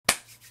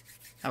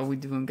How we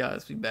doing,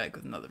 guys? We back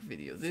with another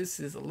video.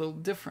 This is a little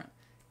different.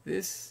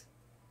 This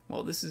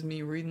is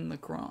me reading the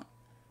Quran.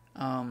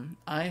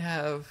 I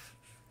have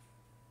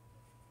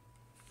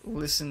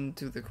listened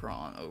to the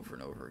Quran over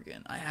and over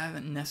again. I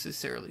haven't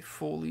necessarily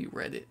fully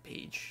read it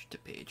page to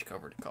page,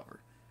 cover to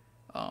cover.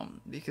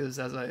 Because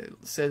as I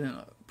said in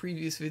a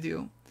previous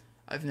video,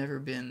 I've never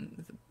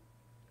been...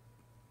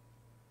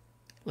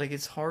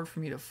 it's hard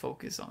for me to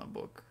focus on a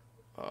book.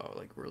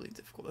 Really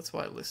difficult. That's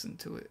why I listened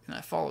to it, and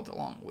I followed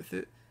along with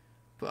it.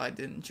 But I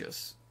didn't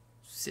just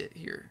sit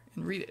here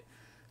and read it.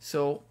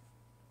 So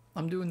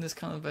I'm doing this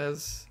kind of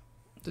as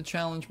to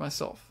challenge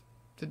myself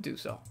to do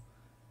so.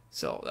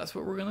 So that's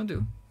what we're going to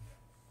do.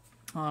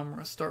 We're going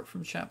to start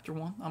from chapter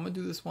 1. I'm going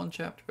to do this one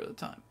chapter at a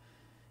time.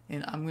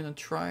 And I'm going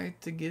to try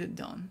to get it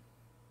done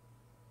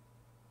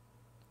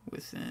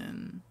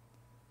within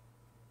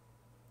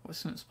as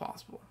soon as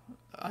possible.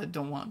 I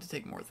don't want it to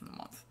take more than a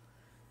month.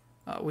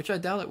 Which I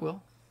doubt it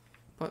will.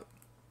 But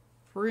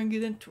we're going to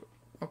get into it.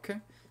 Okay?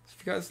 So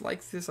if you guys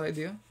like this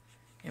idea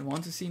and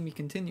want to see me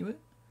continue it,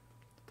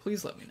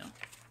 please let me know.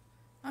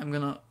 I'm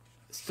going to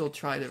still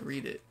try to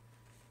read it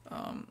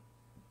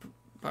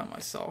by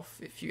myself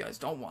if you guys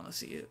don't want to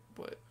see it,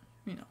 but,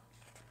 you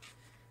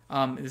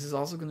know. This is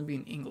also going to be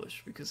in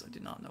English because I do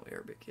not know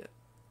Arabic yet.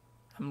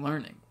 I'm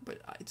learning, but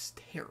it's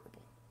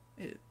terrible.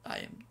 I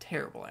am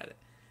terrible at it.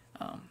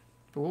 But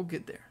we'll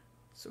get there.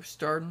 So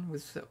starting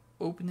with the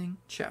opening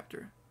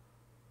chapter,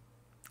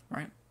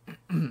 right?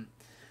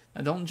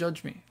 Now, don't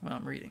judge me when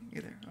I'm reading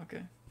either,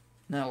 okay?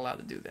 Not allowed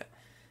to do that.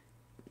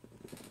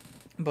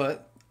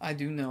 But I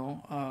do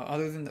know,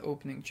 other than the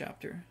opening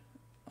chapter,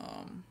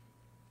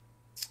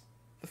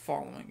 the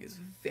following is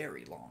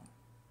very long.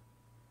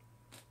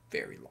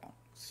 Very long.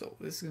 So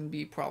this is going to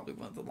be probably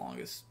one of the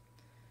longest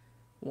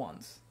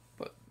ones.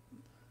 But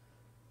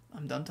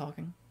I'm done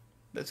talking.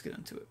 Let's get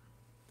into it.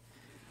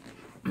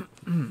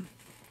 In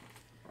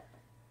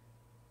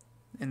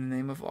the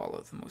name of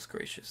Allah, the most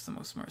gracious, the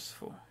most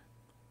merciful.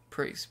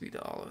 Praise be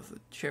to Allah,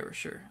 the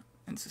cherisher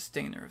and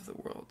sustainer of the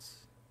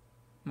worlds,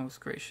 most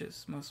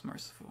gracious, most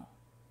merciful,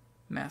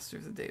 master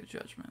of the day of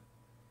judgment.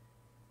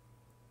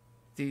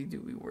 Thee do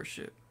we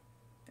worship,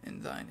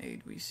 and thine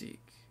aid we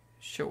seek.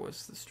 Show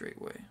us the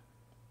straight way,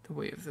 the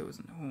way of those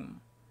in whom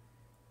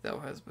thou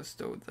hast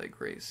bestowed thy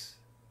grace,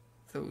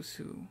 those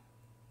who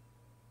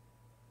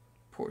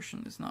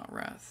portion is not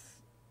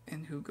wrath,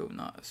 and who go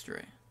not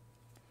astray.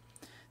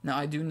 Now,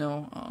 I do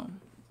know,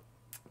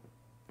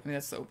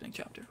 that's the opening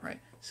chapter, right?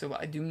 So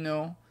I do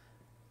know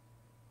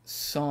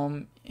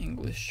some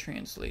English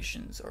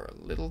translations are a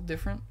little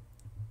different.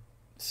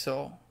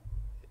 So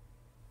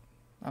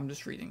I'm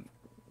just reading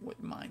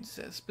what mine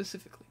says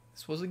specifically.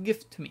 This was a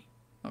gift to me,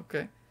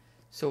 okay?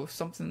 So if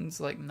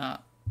something's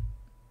not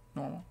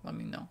normal, let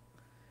me know.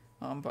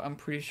 But I'm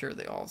pretty sure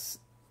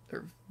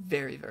they're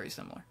very, very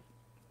similar.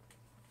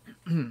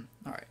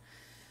 Alright.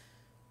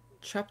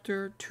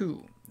 Chapter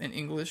 2. In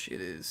English,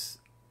 it is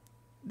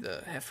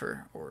the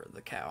heifer or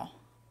the cow.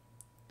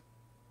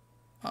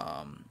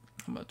 I'm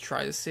going to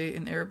try to say it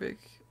in Arabic.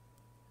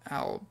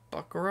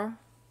 Al-Baqarah.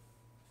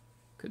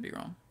 Could be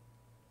wrong.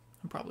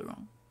 I'm probably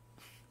wrong.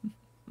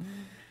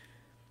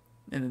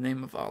 In the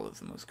name of Allah,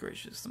 the most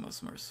gracious, the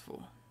most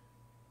merciful.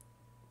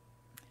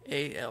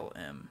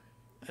 A-L-M.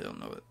 I don't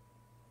know it.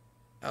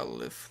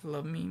 Alif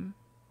Lamim.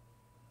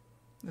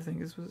 I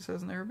think is what it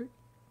says in Arabic.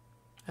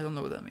 I don't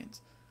know what that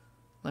means.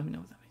 Let me know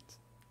what that means.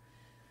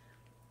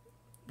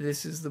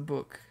 This is the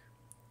book.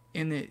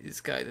 In it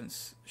is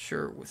guidance,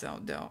 sure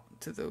without doubt,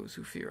 to those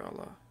who fear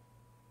Allah,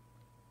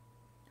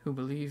 who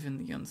believe in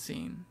the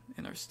unseen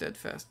and are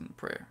steadfast in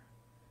prayer,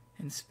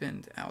 and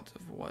spend out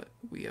of what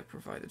we have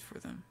provided for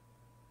them,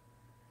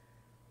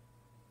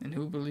 and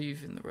who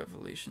believe in the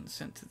revelation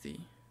sent to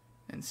thee,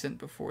 and sent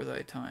before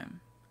thy time,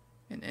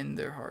 and in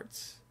their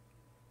hearts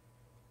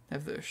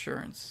have the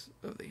assurance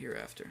of the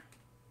hereafter.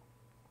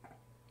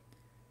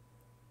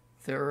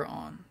 They are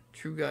on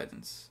true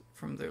guidance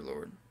from their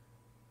Lord,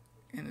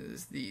 and it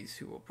is these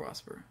who will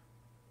prosper.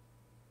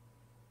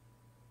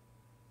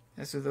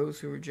 As to those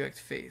who reject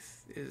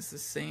faith, it is the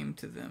same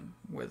to them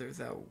whether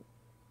thou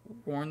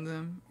warn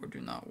them or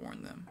do not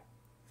warn them.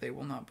 They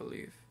will not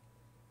believe.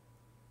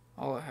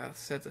 Allah hath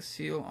set a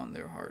seal on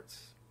their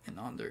hearts, and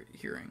on their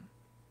hearing,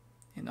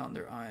 and on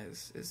their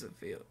eyes is a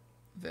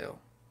veil.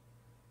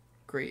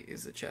 Great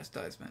is the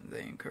chastisement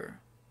they incur.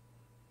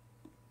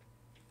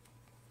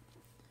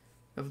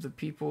 Of the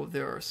people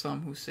there are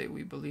some who say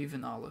we believe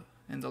in Allah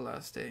and the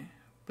last day,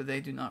 but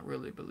they do not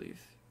really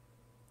believe.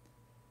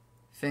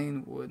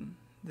 Fain would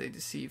they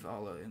deceive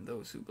Allah and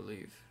those who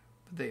believe,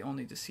 but they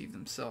only deceive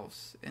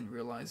themselves and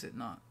realize it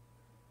not.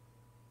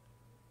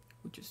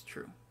 Which is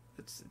true.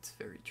 It's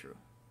very true.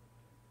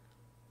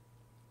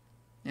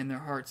 In their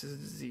hearts is a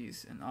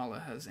disease, and Allah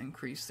has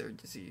increased their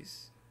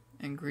disease,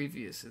 and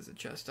grievous is the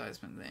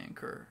chastisement they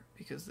incur,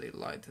 because they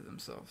lied to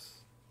themselves.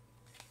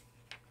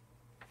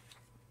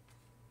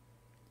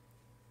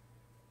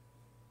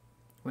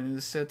 When it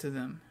is said to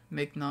them,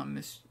 make not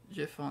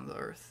mischief on the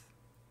earth,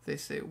 they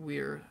say, we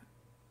are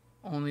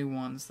only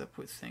ones that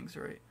put things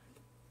right.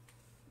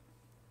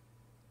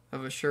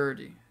 Of a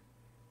surety,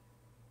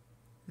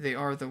 they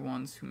are the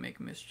ones who make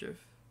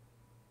mischief,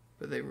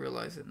 but they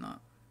realize it not.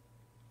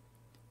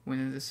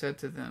 When it is said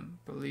to them,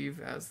 believe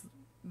as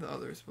the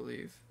others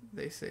believe,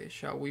 they say,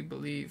 shall we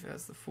believe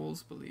as the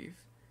fools believe?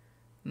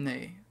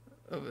 Nay,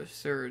 of a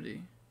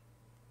surety,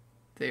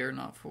 they are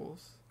not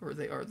fools, or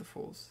they are the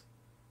fools,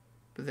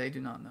 but they do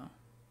not know.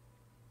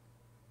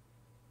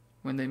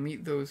 When they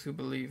meet those who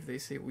believe, they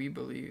say, we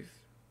believe,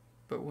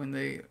 but when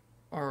they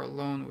are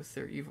alone with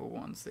their evil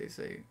ones, they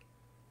say,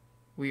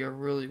 we are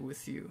really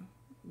with you,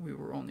 we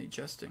were only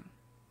jesting.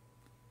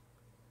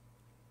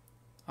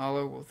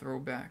 Allah will throw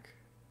back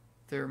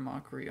their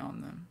mockery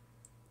on them,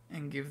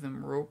 and give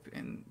them rope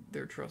in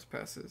their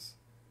trespasses,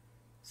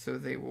 so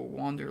they will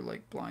wander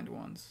like blind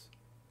ones,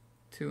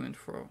 to and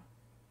fro.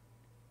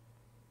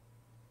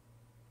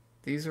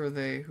 These are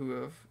they who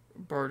have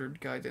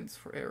bartered guidance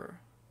for error,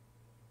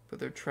 but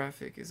their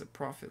traffic is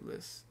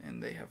profitless,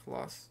 and they have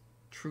lost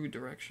true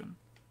direction.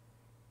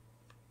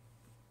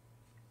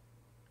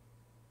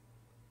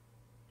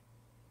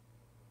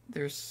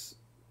 Their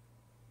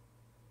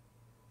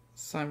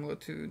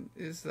similitude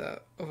is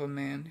that of a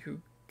man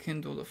who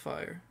kindled a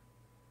fire.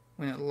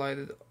 When it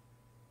lighted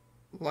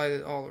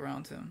all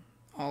around him,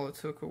 Allah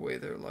took away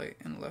their light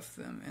and left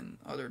them in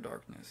utter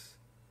darkness,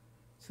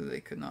 so they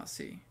could not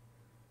see.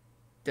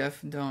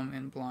 Deaf, dumb,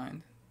 and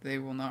blind, they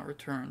will not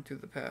return to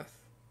the path.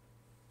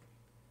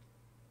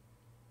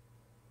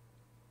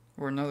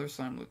 Or another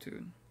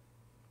similitude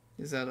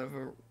is that of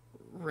a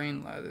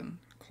rain-laden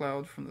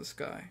cloud from the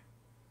sky.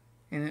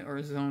 In it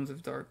are zones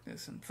of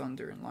darkness and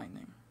thunder and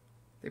lightning.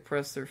 They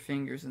press their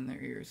fingers in their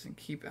ears and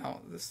keep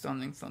out the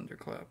stunning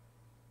thunderclap,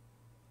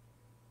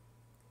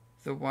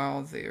 the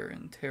while they are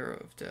in terror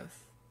of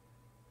death.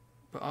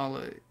 But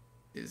Allah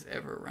is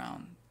ever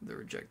around the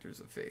rejectors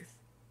of faith.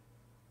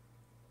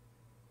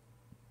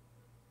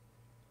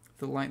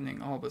 The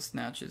lightning all but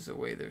snatches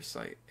away their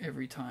sight.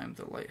 Every time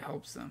the light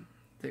helps them,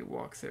 they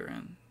walk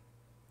therein.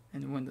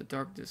 And when the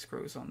darkness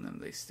grows on them,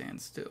 they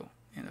stand still.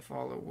 And if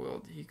Allah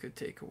willed, He could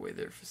take away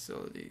their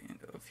facility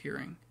of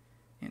hearing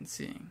and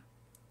seeing.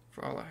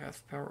 For Allah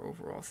hath power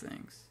over all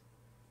things.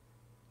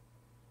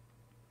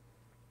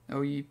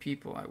 O ye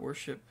people, I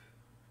worship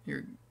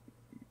your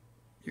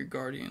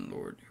guardian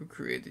Lord, who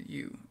created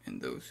you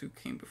and those who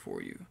came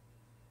before you,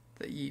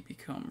 that ye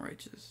become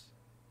righteous.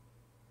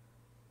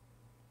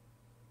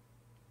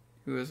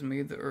 Who has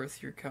made the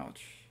earth your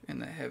couch,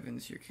 and the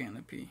heavens your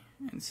canopy,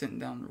 and sent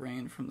down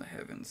rain from the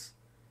heavens,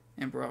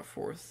 and brought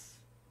forth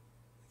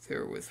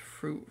therewith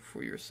fruit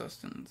for your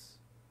sustenance.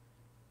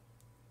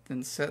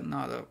 Then set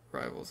not up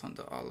rivals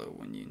unto Allah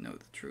when ye know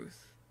the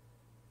truth.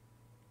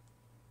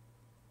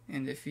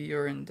 And if ye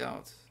are in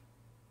doubt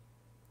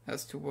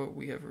as to what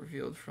we have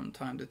revealed from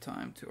time to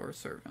time to our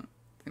servant,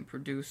 then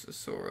produce a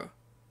surah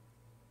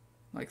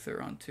like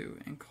thereunto,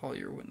 and call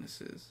your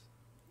witnesses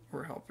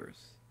or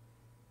helpers,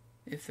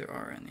 if there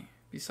are any,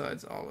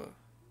 besides Allah,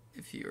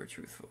 if ye are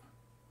truthful.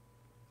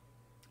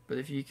 But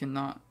if ye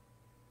cannot,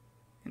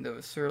 and of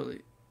a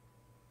surety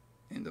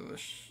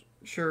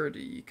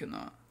ye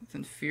cannot,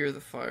 then fear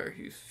the fire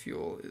whose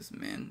fuel is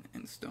men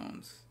and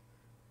stones,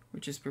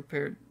 which is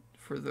prepared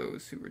for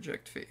those who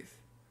reject faith.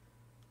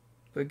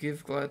 But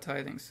give glad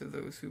tidings to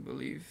those who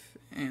believe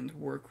and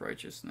work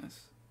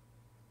righteousness,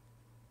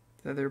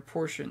 that their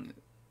portion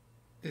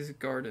is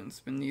gardens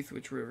beneath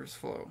which rivers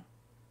flow.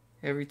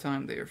 Every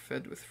time they are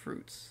fed with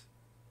fruits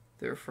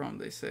therefrom,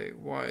 they say,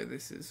 why,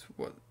 this is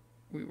what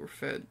we were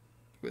fed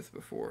with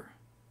before.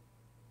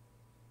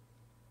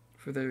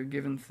 For they are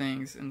given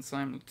things in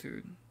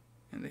similitude,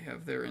 and they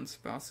have therein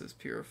spouses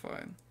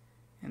purified,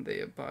 and they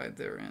abide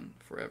therein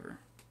forever.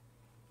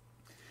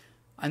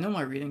 I know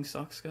my reading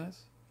sucks,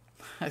 guys.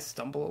 I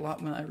stumble a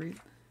lot when I read,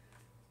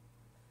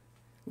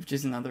 which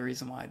is another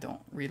reason why I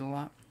don't read a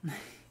lot.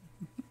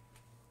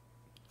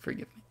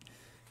 Forgive me.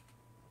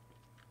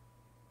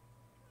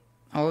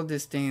 Allah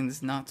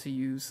disdains not to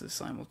use the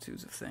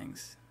similitudes of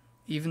things,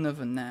 even of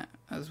a gnat,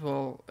 as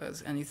well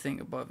as anything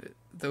above it.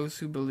 Those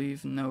who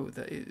believe know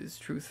that it is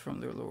truth from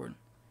their Lord,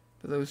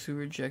 but those who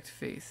reject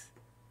faith,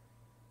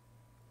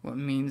 what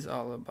means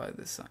Allah by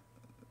this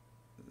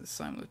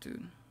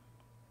similitude?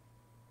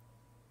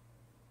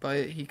 By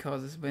it He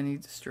causes many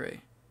to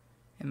stray,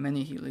 and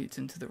many He leads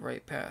into the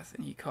right path,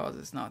 and He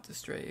causes not to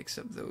stray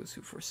except those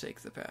who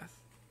forsake the path.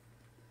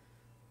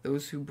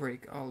 Those who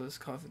break Allah's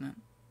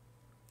covenant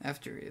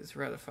after it is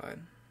ratified,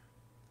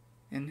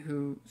 and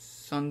who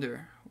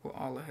sunder what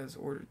Allah has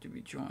ordered to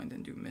be joined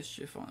and do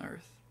mischief on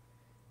earth,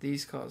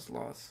 these cause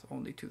loss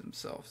only to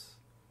themselves.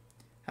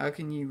 How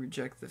can ye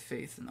reject the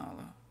faith in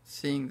Allah,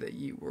 seeing that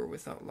ye were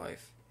without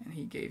life, and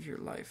He gave your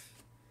life?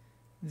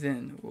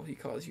 Then will He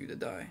cause you to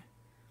die,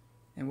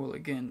 and will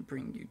again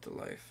bring you to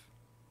life,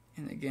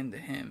 and again to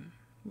Him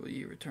will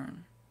ye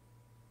return.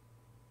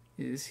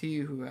 It is He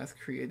who hath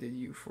created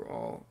you for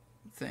all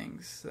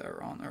things that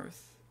are on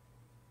earth.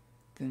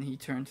 Then He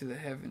turned to the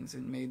heavens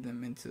and made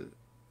them into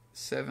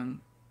 7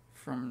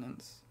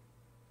 firmaments,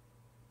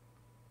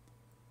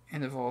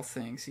 and of all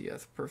things He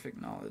hath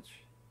perfect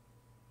knowledge.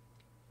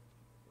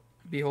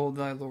 Behold,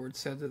 thy Lord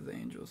said to the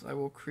angels, I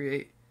will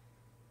create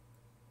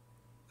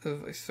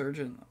of a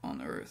surgeon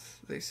on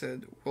earth. They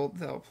said, Wilt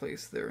thou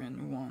place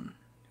therein one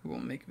who will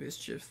make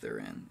mischief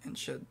therein and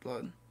shed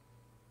blood?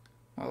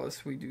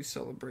 Whilst we do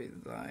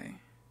celebrate thy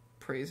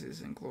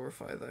praises and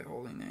glorify thy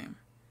holy name.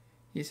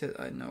 He said,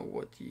 I know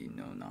what ye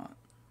know not.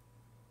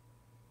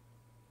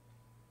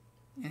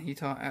 And he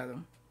taught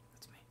Adam,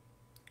 that's me,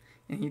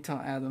 and he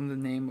taught Adam the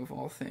name of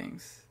all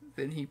things.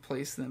 Then he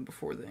placed them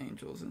before the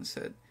angels and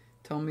said,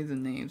 Tell me the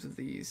names of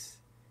these,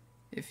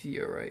 if ye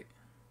are right.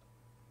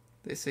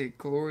 They say,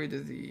 Glory to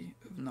thee,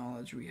 of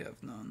knowledge we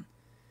have none,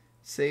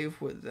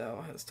 save what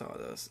thou hast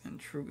taught us. In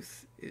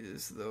truth it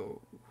is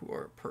thou who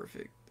art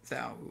perfect,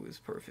 thou who is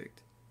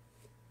perfect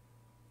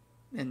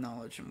in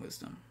knowledge and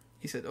wisdom.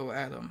 He said, O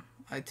Adam,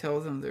 I tell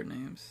them their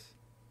names.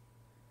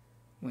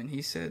 When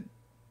he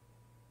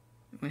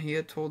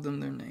had told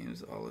them their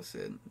names, Allah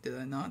said, Did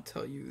I not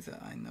tell you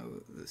that I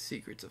know the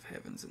secrets of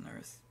heavens and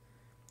earth,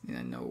 and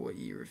I know what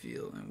ye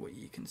reveal and what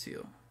ye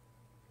conceal?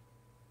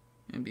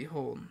 And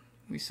behold,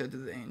 we said to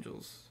the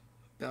angels,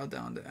 Bow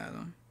down to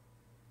Adam,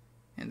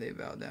 and they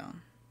bowed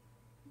down.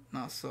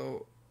 Not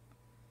so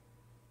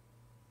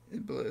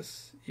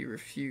Iblis, he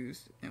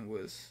refused and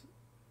was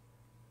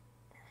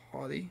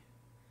haughty.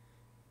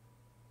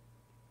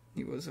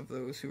 He was of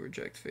those who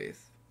reject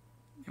faith.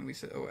 And we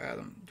said, O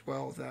Adam,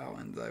 dwell thou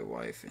and thy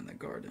wife in the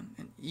garden,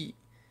 and eat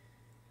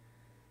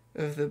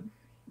of the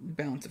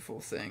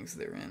bountiful things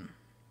therein,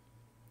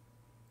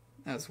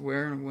 as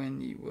where and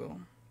when ye will,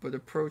 but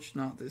approach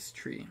not this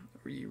tree,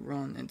 or ye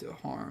run into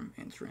harm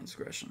and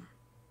transgression.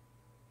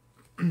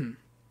 Then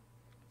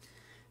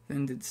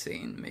did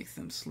Satan make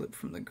them slip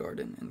from the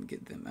garden and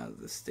get them out of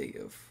the state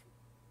of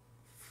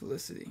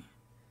felicity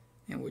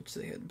in which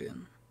they had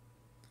been.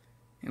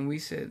 And we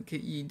said,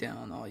 Get ye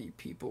down, all ye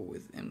people,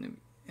 with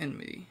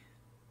enmity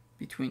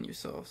between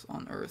yourselves.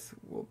 On earth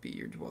will be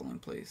your dwelling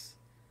place,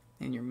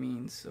 and your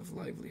means of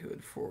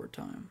livelihood for a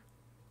time.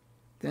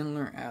 Then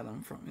learnt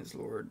Adam from his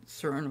Lord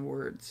certain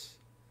words,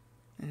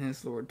 and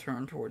his Lord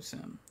turned towards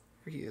him,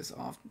 for he is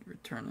oft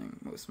returning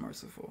most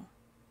merciful.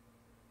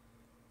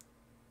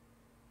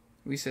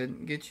 We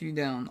said, Get you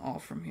down all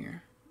from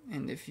here,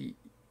 and if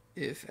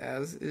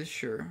as is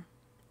sure,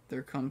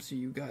 there comes to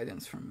you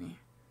guidance from me,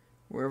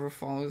 whoever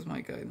follows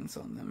my guidance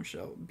on them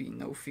shall be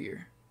no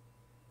fear,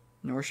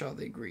 nor shall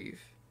they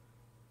grieve.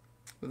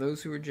 For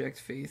those who reject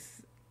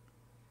faith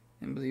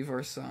and believe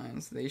our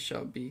signs, they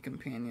shall be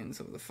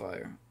companions of the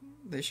fire,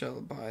 they shall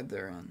abide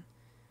therein.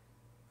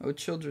 O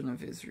children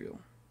of Israel,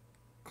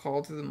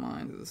 call to the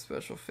mind of the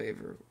special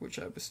favor which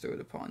I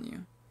bestowed upon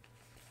you,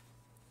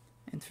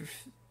 and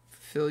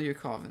fulfill your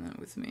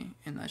covenant with me,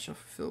 and I shall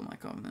fulfill my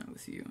covenant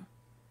with you,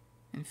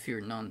 and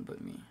fear none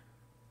but me.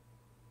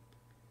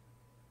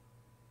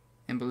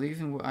 And believe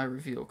in what I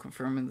reveal,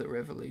 confirming the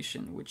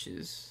revelation which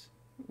is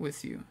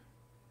with you,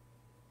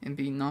 and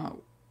be not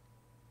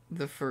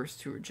the first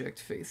to reject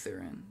faith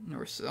therein,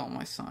 nor sell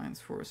my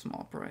signs for a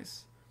small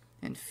price,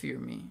 and fear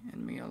me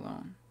and me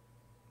alone.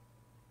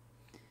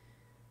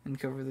 And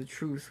cover the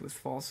truth with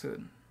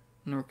falsehood,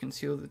 nor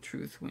conceal the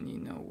truth when ye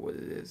know what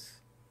it is.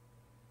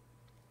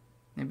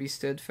 And be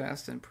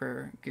steadfast in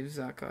prayer, give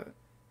zakat,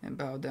 and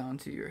bow down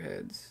your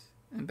heads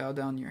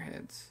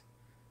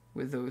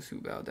with those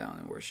who bow down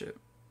and worship.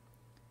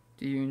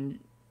 Do you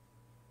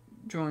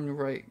join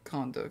right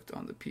conduct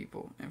on the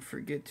people, and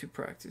forget to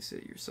practice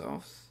it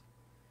yourselves?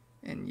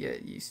 And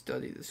yet ye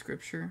study the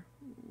scripture,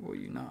 will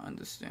you not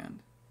understand?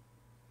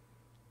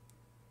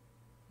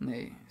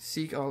 Nay,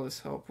 seek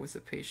Allah's help with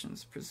the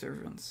patience,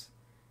 perseverance,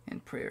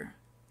 and prayer.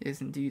 It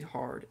is indeed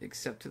hard,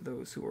 except to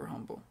those who are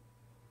humble,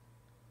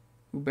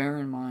 who bear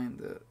in mind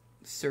the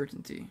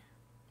certainty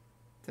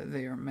that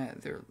they are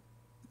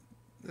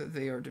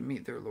to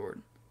meet their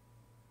Lord,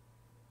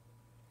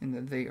 and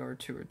that they are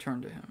to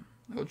return to him.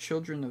 O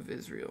children of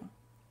Israel,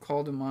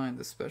 call to mind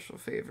the special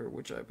favor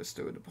which I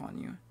bestowed upon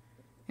you,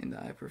 and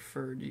that I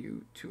preferred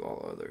you to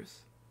all others.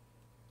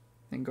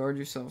 Then guard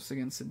yourselves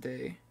against the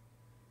day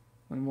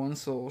when one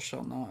soul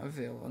shall not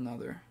avail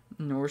another,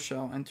 nor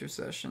shall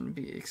intercession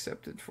be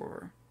accepted for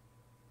her,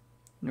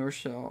 nor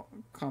shall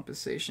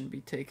compensation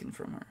be taken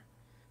from her,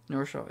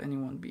 nor shall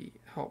anyone be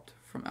helped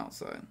from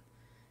outside.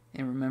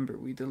 And remember,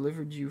 we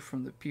delivered you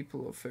from the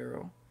people of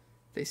Pharaoh.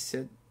 They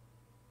set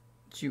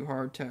you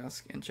hard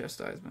task and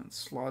chastisement,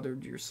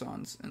 slaughtered your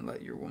sons, and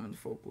let your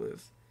womenfolk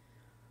live.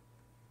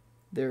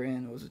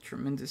 Therein was a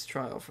tremendous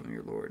trial from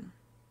your Lord.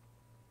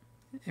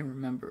 And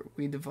remember,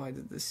 we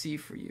divided the sea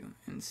for you,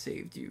 and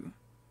saved you,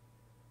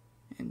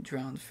 and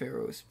drowned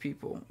Pharaoh's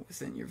people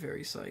within your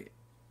very sight.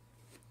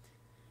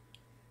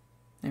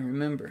 And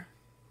remember,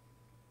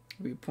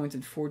 we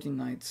appointed 40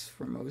 nights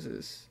for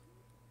Moses,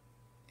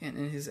 and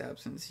in his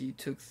absence ye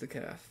took the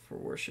calf for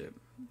worship,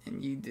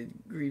 and ye did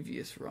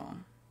grievous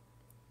wrong.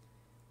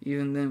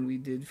 Even then we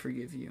did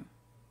forgive you.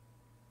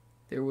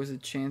 There was a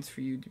chance for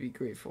you to be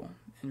grateful.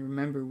 And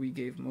remember, we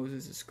gave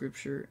Moses the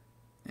scripture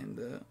and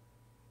the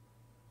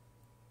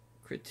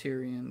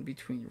criterion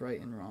between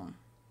right and wrong.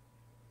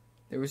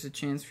 There was a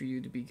chance for you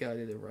to be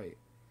guided aright.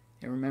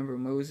 And remember,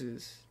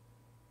 Moses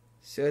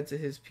said to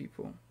his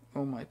people,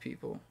 O my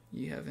people,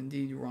 ye have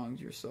indeed wronged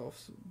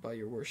yourselves by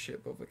your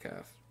worship of a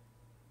calf.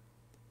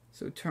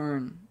 So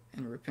turn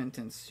in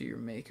repentance to your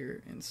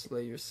Maker, and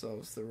slay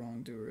yourselves the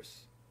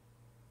wrongdoers.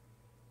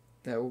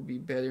 That will be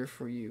better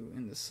for you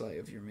in the sight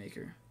of your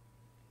Maker.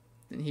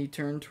 Then he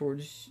turned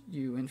towards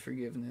you in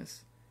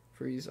forgiveness,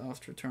 for he is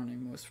oft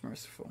returning, most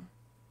merciful.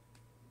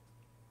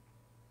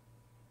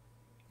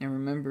 And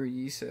remember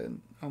ye said,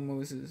 O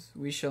Moses,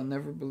 we shall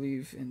never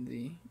believe in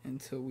thee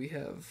until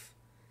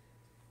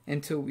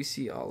we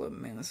see Allah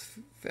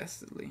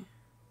manifestly.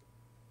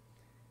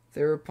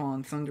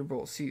 Thereupon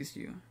thunderbolt seized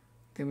you.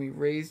 Then we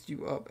raised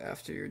you up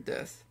after your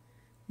death.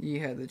 Ye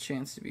had the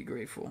chance to be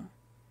grateful.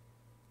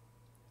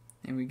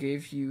 And we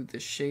gave you the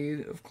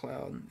shade of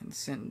cloud, and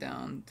sent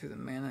down to the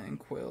manna and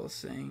quail,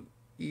 saying,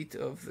 Eat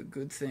of the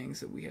good things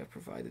that we have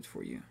provided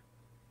for you.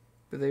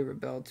 But they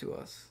rebelled to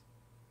us.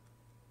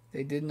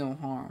 They did no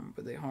harm,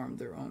 but they harmed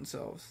their own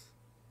selves.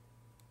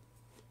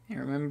 And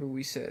remember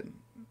we said,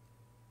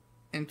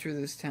 Enter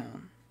this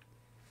town,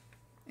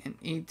 and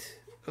eat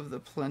of the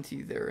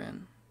plenty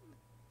therein,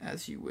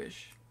 as you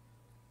wish.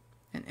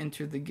 And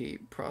enter the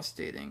gate,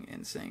 prostrating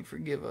and saying,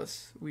 Forgive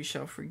us, we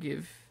shall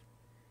forgive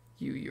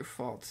you your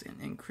faults,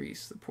 and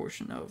increase the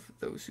portion of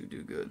those who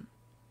do good.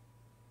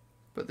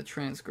 But the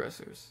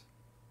transgressors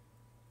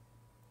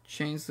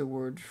changed the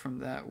word from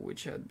that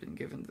which had been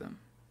given them.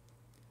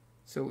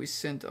 So we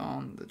sent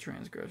on the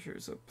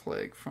transgressors a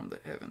plague from the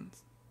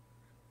heavens.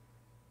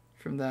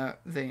 From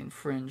that they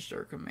infringed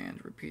our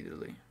command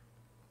repeatedly.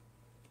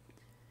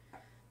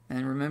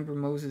 And remember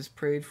Moses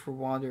prayed for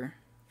water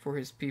for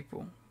his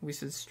people. We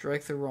said,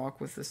 Strike the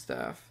rock with the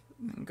staff,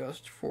 and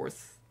gushed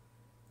forth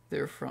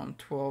therefrom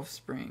 12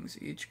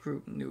 springs. Each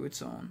group knew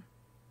its own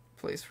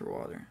place for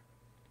water.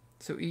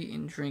 So eat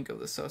and drink of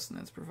the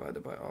sustenance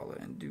provided by Allah,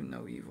 and do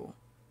no evil,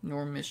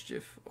 nor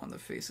mischief on the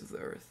face of the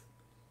earth.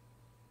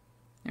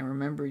 And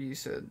remember you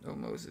said, O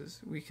Moses,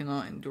 we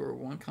cannot endure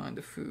one kind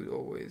of food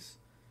always.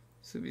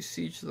 So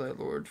beseech thy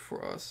Lord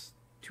for us,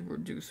 to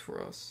produce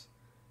for us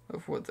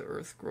of what the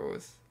earth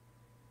groweth,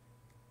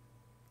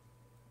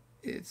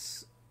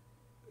 its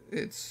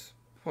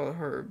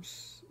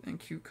herbs and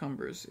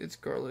cucumbers, its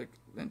garlic,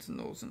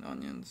 lentils, and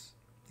onions.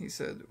 He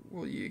said,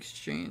 Will ye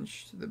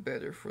exchange the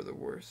better for the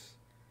worse?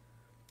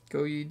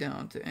 Go ye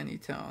down to any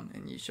town,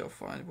 and ye shall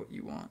find what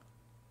ye want.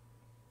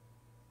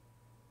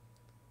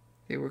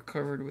 They were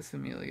covered with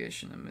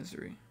humiliation and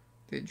misery.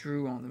 They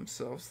drew on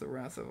themselves the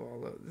wrath of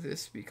Allah,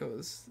 this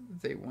because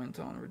they went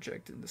on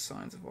rejecting the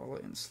signs of Allah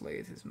and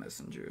slayed his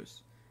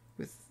messengers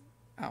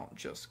without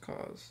just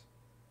cause.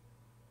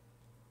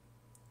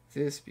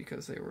 This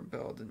because they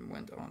rebelled and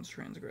went on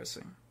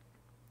transgressing.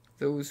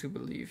 Those who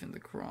believe in the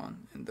Quran,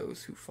 and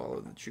those who follow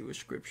the Jewish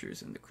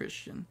scriptures, and the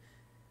Christian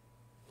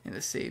and the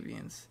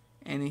Sabians,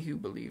 any who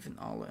believe in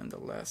Allah and the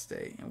last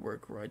day and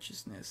work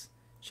righteousness,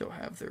 shall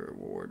have their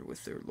reward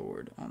with their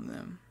Lord. On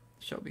them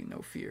shall be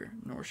no fear,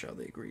 nor shall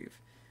they grieve.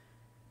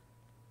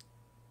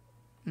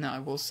 Now I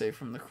will say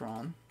from the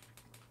Quran,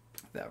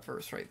 that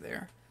verse right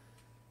there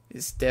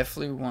is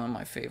definitely one of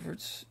my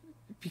favorites,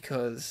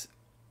 because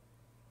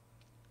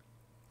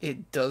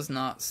it does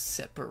not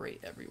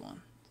separate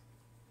everyone.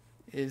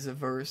 It is a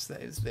verse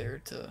that is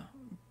there to,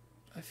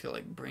 I feel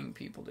like, bring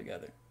people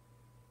together.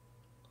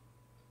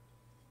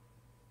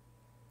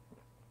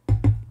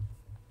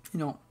 You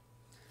know,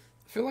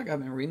 I feel like I've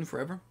been reading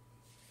forever.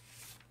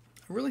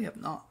 I really have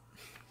not.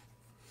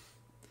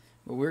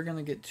 But we're going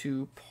to get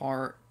to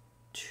part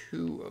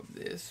 2 of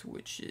this,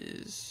 which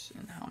is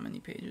in how many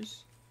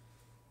pages?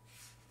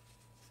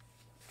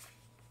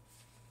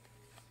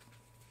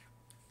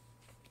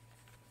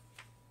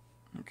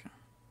 Okay.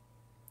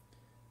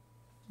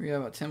 We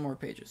have about 10 more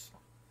pages.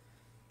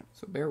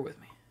 So bear with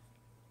me.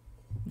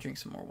 Drink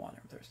some more water.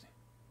 I'm thirsty.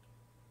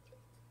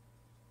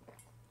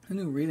 I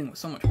knew reading was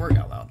so much work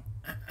out loud.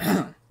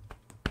 I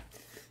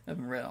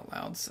haven't read out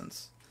loud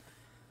since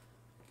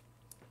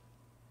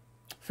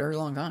a very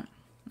long time.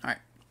 Alright.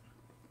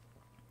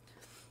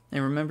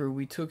 And remember,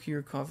 we took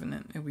your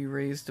covenant, and we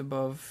raised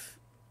above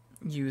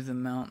you the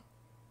Mount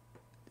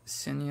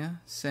Sinai,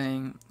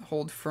 saying,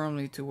 Hold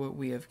firmly to what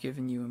we have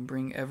given you, and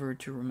bring ever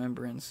to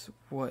remembrance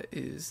what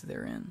is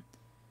therein.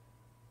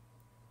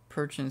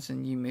 Perchance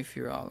and ye may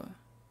fear Allah.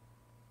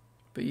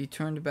 But ye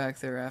turned back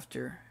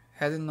thereafter.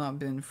 Had it not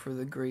been for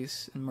the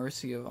grace and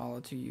mercy of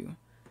Allah to you,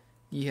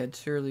 ye had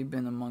surely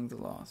been among the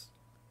lost.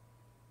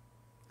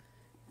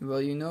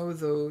 Well, you know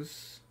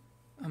those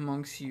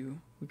amongst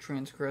you who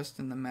transgressed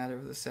in the matter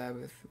of the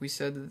Sabbath. We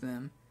said to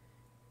them,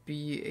 Be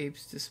ye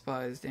apes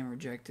despised and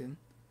rejected.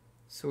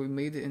 So we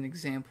made it an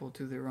example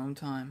to their own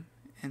time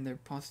and their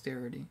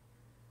posterity,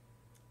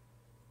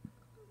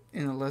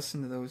 and a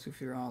lesson to those who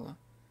fear Allah.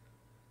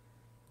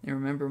 And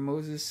remember,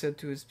 Moses said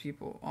to his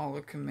people,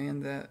 Allah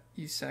command that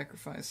ye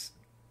sacrifice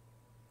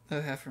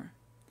a heifer.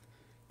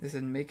 They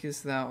said,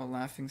 Makest thou a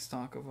laughing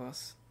stock of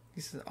us? He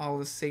said,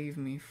 Allah save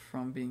me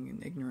from being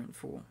an ignorant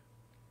fool.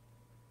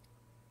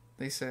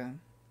 They said,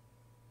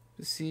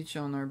 Beseech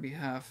on our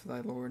behalf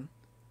thy Lord,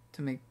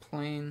 to make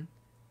plain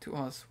to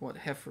us what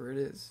heifer it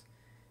is.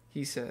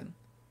 he said.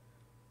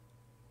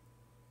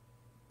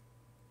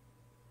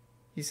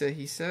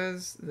 He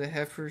says the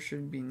heifer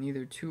should be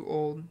neither too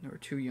old nor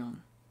too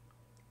young,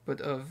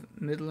 but of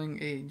middling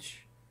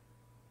age.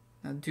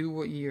 Now do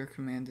what ye are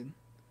commanded.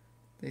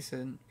 They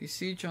said,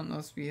 beseech on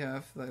us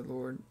behalf thy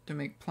Lord, to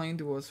make plain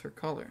to us her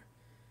color.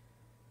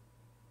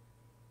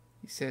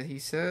 He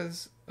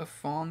says, a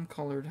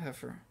fawn-colored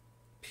heifer,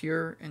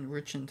 pure and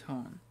rich in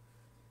tone,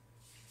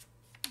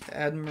 the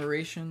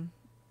admiration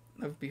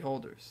of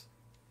beholders.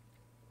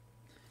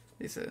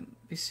 They said,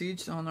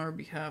 beseech on our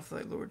behalf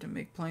thy Lord, to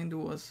make plain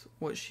to us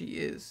what she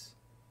is.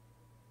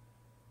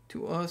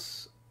 To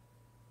us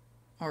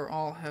are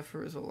all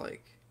heifers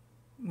alike.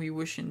 We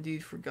wish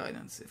indeed for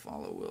guidance, if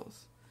Allah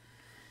wills.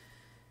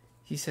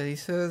 He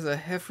says, a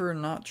heifer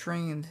not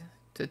trained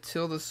to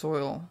till the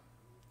soil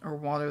or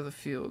water the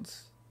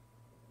fields,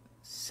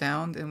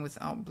 sound and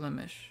without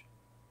blemish.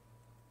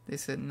 They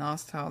said,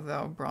 knowest how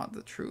thou brought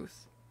the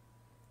truth?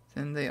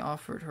 Then they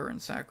offered her in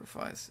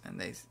sacrifice,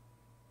 and they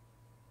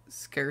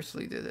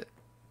scarcely did it.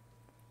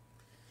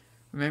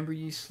 Remember,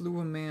 ye slew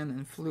a man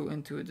and flew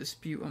into a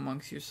dispute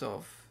amongst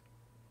yourself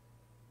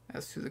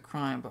as to the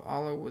crime, but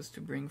Allah was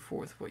to bring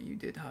forth what you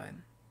did hide.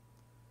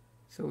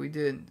 So we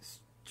did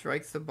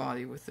strike the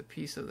body with the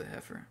piece of the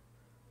heifer.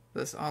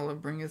 Thus Allah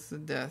bringeth the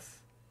dead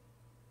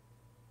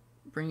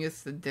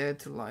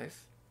to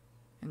life,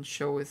 and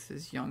showeth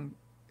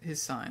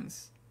his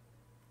signs.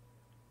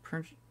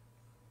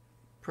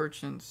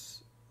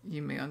 Perchance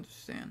ye may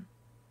understand.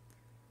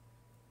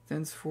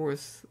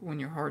 Thenceforth, when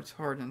your hearts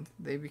hardened,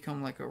 they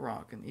become like a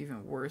rock, and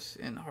even worse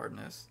in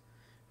hardness.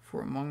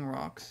 For among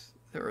rocks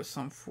there are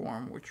some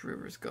form which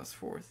rivers gust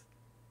forth.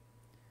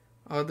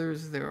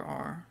 Others there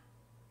are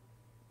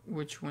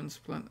which, when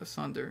split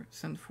asunder,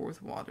 send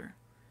forth water,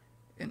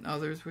 and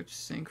others which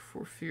sink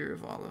for fear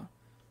of Allah,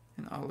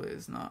 and Allah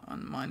is not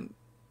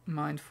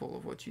mindful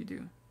of what you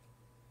do.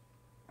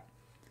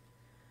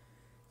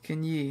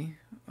 Can ye,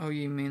 O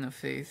ye men of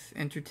faith,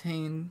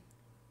 entertain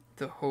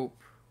the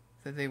hope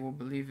that they will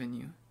believe in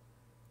you,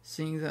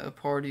 seeing that a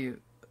party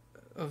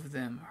of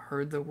them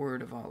heard the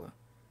word of Allah,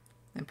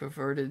 and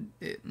perverted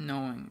it,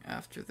 knowing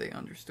after they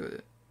understood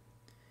it?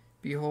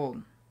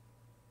 Behold,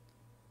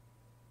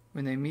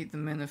 when they meet the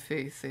men of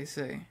faith, they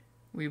say,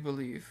 we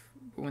believe.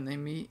 But when they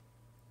meet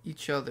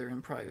each other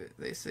in private,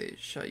 they say,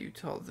 shall you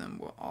tell them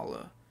what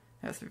Allah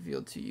hath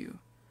revealed to you,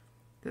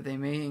 that they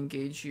may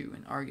engage you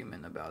in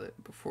argument about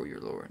it before your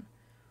Lord?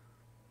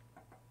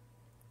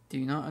 Do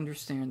you not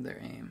understand their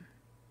aim?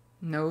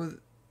 Know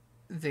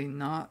they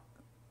not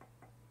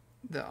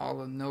that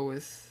Allah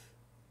knoweth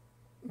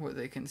what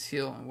they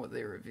conceal and what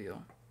they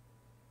reveal?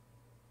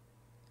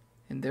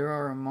 And there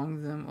are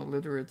among them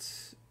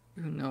illiterates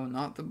who know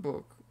not the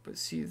book, but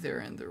see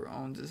therein their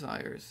own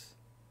desires,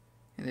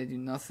 and they do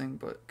nothing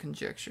but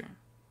conjecture.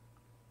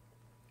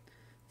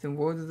 Then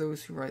woe to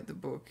those who write the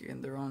book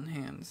in their own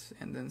hands,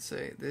 and then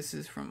say, this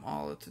is from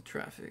Allah, to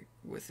traffic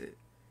with it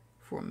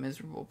for a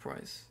miserable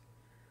price.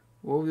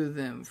 Woe to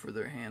them, for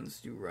their hands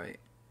do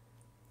write,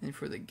 and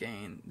for the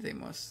gain they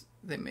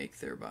make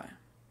thereby.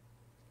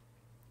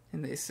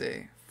 And they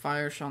say,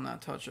 fire shall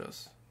not touch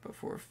us, but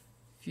for a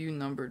few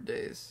numbered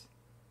days.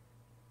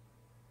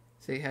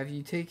 Say, have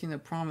ye taken a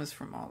promise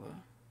from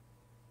Allah?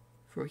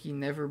 For he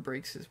never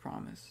breaks his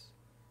promise.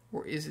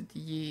 Or is it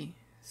ye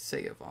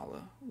say of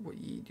Allah what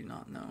ye do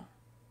not know?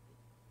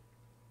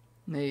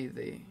 Nay,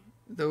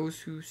 those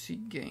who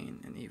seek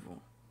gain and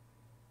evil,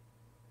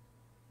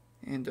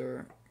 and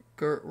are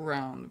girt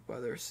round by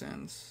their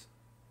sins,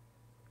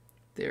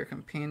 they are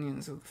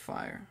companions of the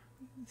fire,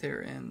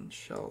 therein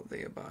shall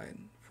they abide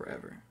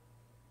forever.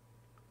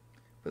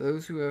 But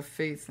those who have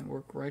faith and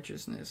work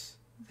righteousness,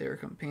 they are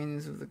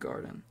companions of the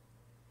garden,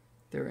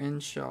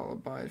 therein shall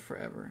abide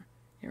forever.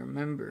 And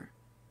remember,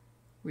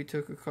 we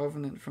took a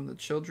covenant from the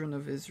children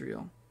of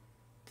Israel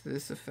to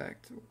this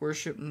effect: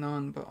 worship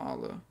none but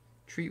Allah,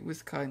 treat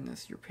with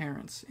kindness your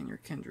parents and your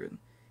kindred,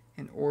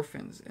 and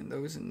orphans and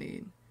those in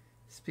need.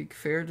 Speak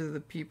fair to the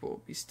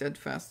people, be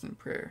steadfast in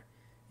prayer,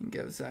 and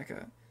give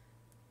zakat.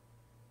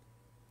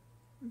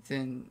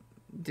 Then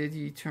did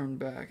ye turn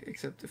back,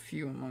 except a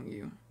few among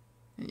you,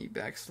 and ye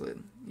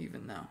backslid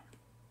even now.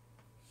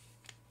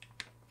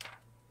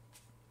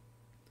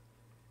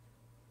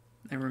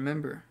 And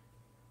remember,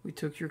 we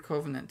took your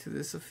covenant to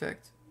this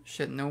effect: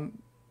 shed no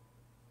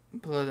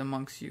blood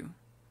amongst you,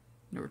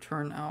 nor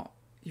turn out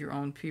your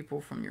own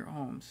people from your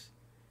homes.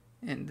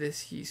 And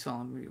this ye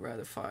solemnly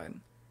ratified,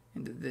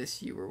 and to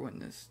this ye were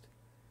witnessed.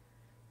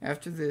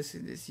 After this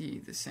it is ye,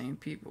 the same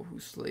people, who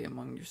slay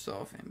among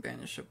yourself, and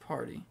banish a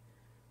party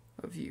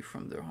of you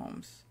from their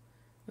homes,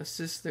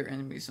 assist their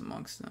enemies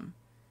amongst them,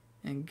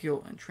 and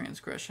guilt and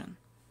transgression.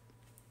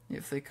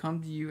 If they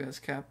come to you as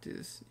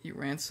captives, ye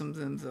ransom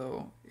them,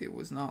 though it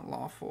was not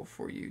lawful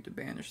for you to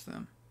banish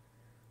them.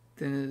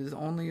 Then it is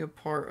only a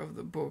part of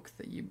the book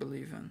that ye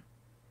believe in.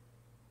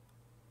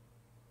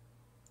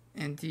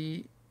 And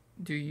do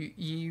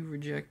ye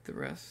reject the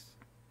rest?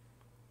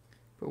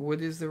 But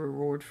what is the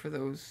reward for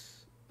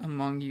those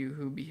among you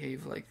who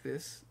behave like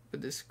this,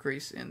 but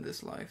disgrace in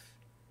this life?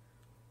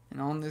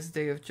 And on this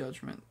day of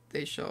judgment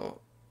they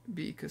shall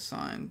be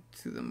consigned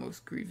to the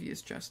most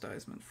grievous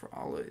chastisement, for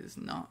Allah is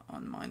not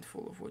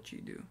unmindful of what ye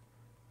do.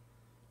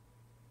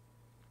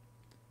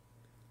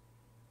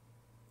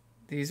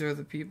 These are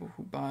the people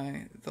who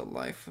buy the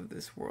life of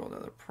this world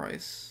at a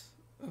price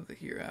of the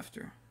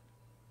hereafter.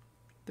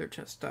 Their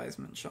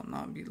chastisement shall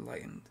not be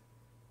lightened,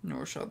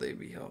 nor shall they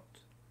be helped.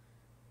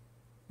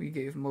 We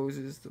gave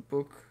Moses the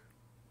book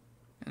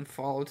and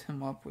followed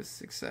him up with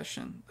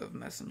succession of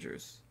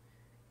messengers.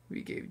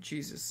 We gave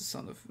Jesus, the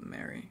son of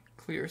Mary,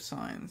 clear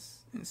signs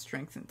and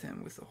strengthened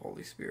him with the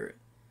Holy Spirit.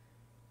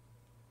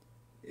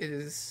 It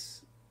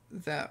is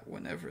that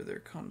whenever there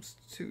comes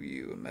to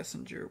you a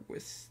messenger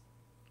with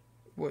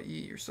what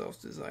ye yourselves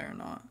desire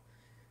not,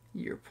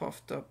 ye are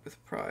puffed up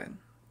with pride.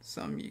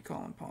 Some ye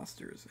call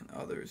impostors, and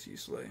others ye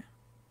slay.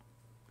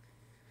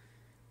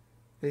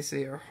 They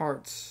say, our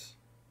hearts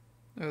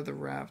are the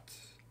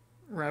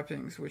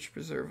wrappings which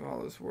preserve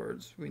Allah's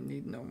words. We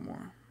need no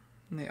more.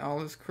 Nay,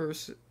 Allah's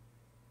curse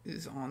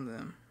is on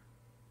them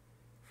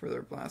for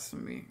their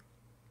blasphemy.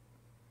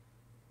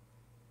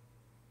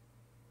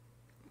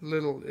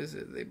 Little is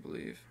it they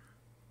believe.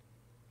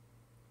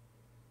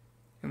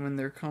 And when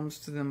there comes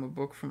to them a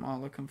book from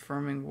Allah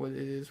confirming what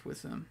it is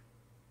with them,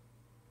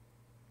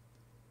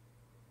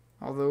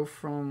 although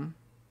from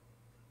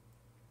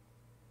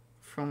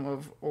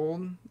of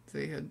old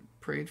they had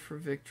prayed for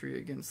victory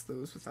against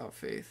those without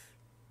faith,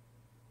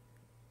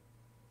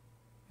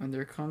 when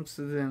there comes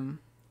to them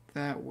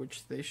that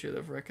which they should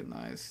have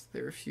recognized,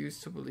 they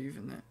refuse to believe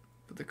in it,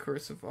 but the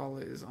curse of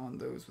Allah is on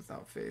those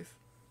without faith.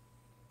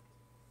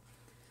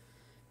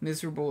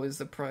 Miserable is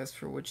the price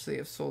for which they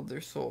have sold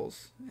their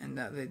souls, and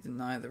that they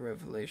deny the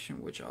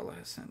revelation which Allah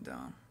has sent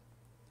down.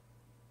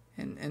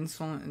 And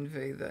insolent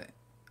inveigh that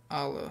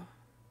Allah,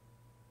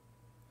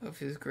 of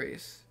His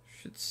grace,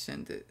 should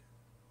send it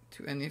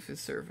to any of His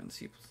servants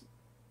He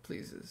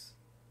pleases.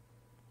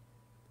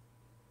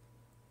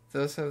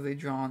 Thus have they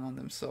drawn on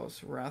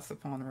themselves wrath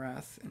upon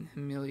wrath, and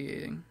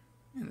humiliating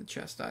in the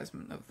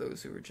chastisement of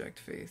those who reject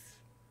faith.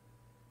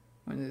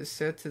 When it is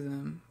said to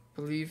them,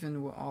 believe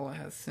in what Allah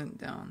hath sent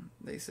down,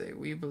 they say,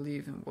 we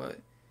believe in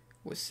what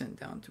was sent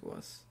down to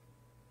us.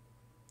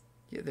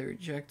 Yet they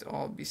reject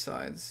all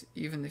besides,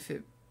 even if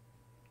it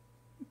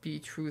be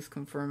truth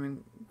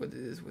confirming what it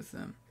is with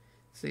them.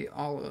 Say,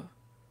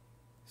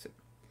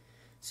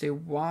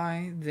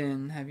 why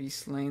then have ye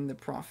slain the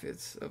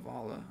prophets of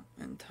Allah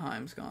in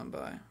times gone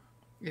by,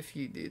 if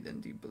ye did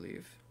indeed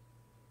believe?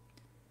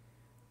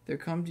 There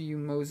come to you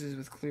Moses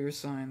with clear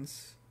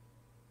signs,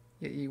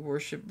 yet ye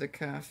worshipped the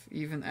calf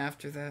even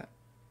after that,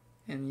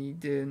 and ye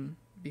did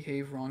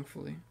behave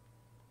wrongfully.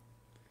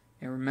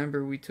 And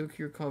remember, we took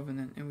your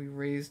covenant, and we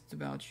raised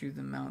about you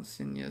the Mount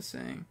Sinai,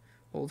 saying,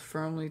 hold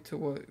firmly to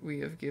what we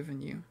have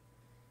given you.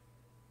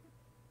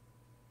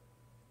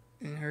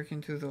 And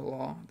hearken to the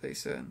law, they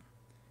said.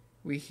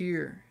 We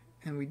hear,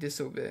 and we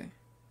disobey.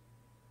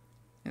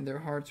 And their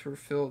hearts were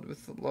filled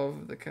with the love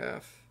of the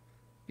calf,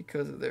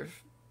 because of their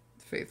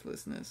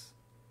faithlessness.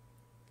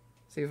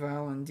 Say,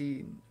 vile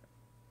indeed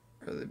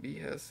are the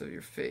behests of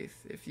your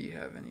faith, if ye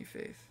have any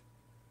faith.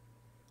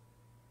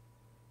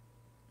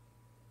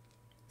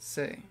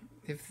 Say,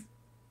 if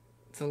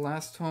the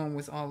last home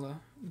with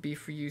Allah be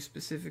for you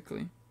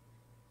specially,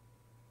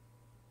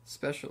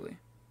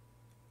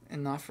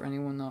 and not for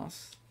anyone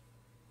else,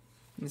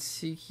 and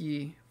seek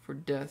ye for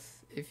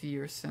death if ye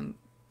are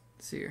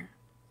sincere.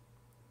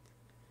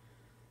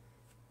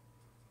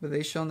 But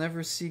they shall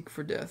never seek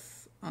for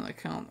death on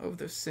account of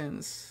their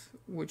sins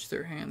which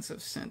their hands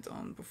have sent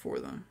on before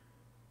them.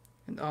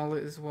 And Allah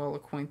is well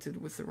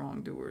acquainted with the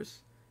wrongdoers.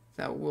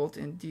 Thou wilt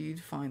indeed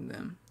find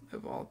them,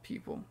 of all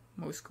people,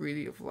 most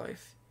greedy of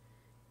life,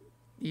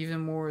 even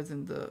more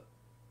than the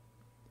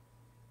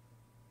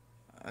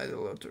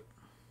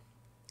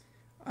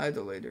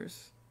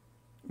idolaters,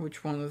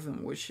 which one of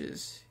them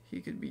wishes he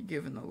could be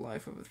given a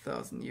life of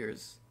 1,000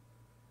 years,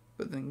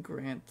 but then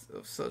grant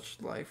of such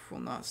life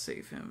will not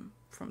save him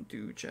from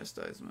due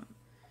chastisement,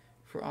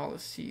 for Allah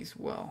sees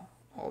well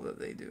all that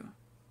they do.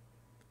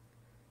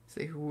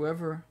 Say,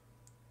 whoever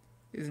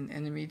is an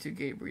enemy to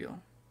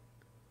Gabriel,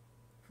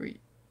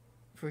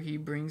 for he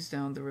brings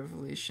down the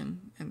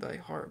revelation in thy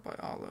heart by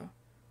Allah,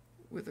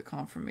 with a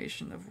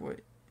confirmation of what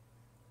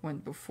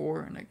went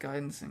before and a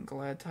guidance and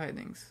glad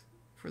tidings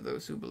for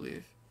those who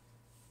believe.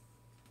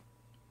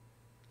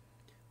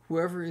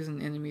 Whoever is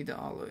an enemy to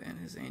Allah and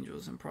His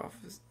angels and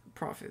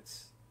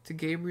prophets, to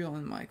Gabriel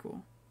and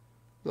Michael,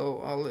 lo,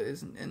 Allah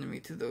is an enemy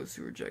to those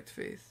who reject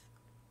faith.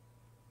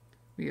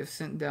 We have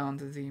sent down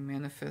to thee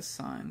manifest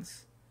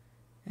signs,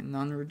 and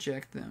none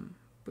reject them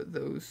but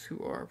those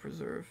who are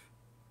preserved.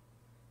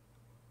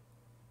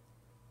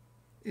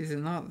 Is it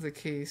not the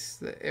case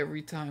that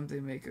every time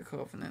they make a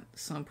covenant,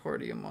 some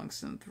party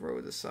amongst them throw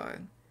it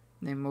aside?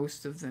 Nay,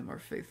 most of them are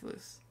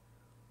faithless.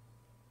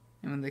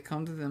 And when they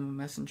come to them a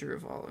messenger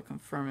of Allah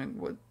confirming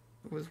what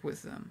was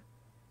with them,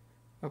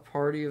 a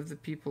party of the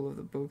people of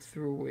the book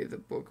threw away the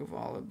book of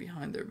Allah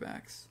behind their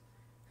backs,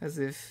 as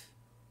if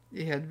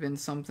it had been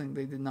something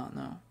they did not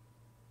know.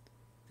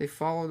 They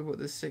followed what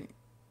the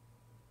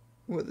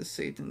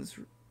Satans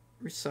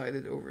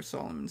recited over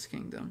Solomon's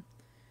kingdom.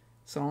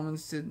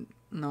 Solomon's did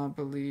not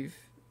believe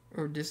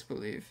or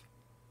disbelieve,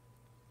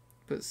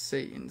 but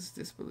Satan's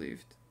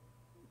disbelieved,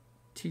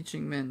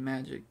 teaching men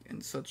magic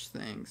and such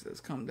things as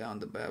come down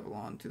to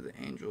Babylon to the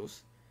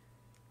angels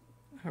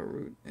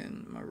Harut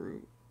and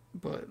Marut.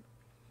 But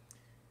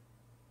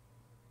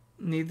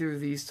neither of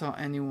these taught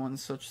anyone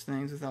such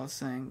things without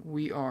saying,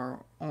 "We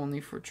are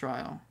only for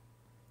trial,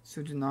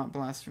 so do not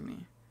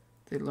blaspheme."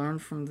 They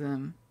learned from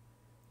them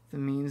the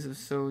means of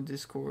sow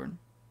discord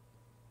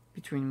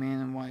between man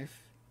and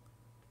wife,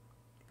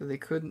 but they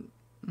could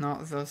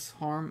not thus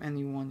harm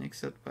anyone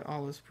except by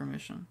Allah's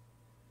permission.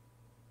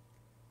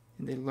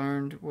 And they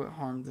learned what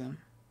harmed them,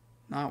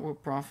 not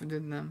what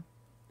profited them,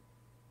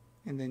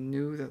 and they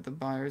knew that the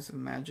buyers of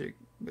magic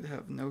would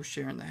have no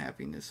share in the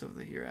happiness of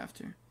the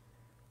hereafter,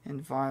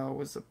 and vile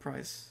was the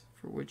price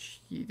for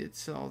which ye did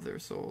sell their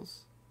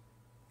souls.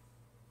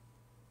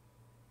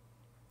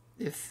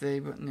 If they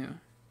but knew.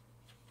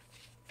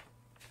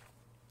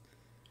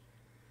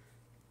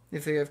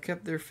 If they have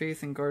kept their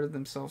faith and guarded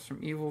themselves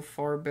from evil,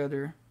 far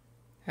better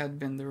had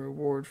been the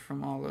reward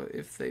from Allah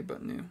if they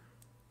but knew.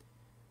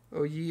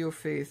 O ye of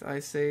faith,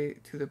 I say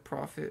to the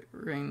Prophet,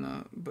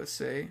 reign but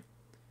say,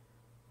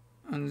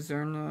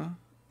 Unzerna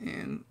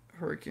and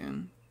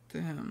hearken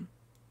to him.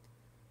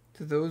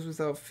 To those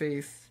without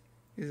faith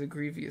is a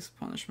grievous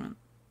punishment.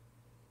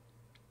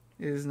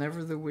 It is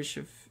never the wish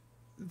of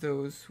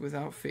those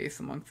without faith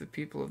among the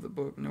people of the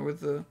book, nor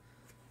the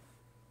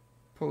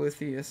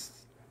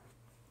polytheists,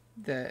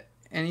 that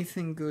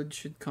anything good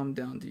should come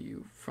down to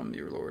you from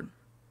your Lord.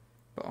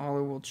 But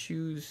Allah will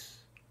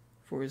choose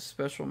for his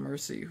special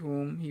mercy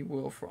whom he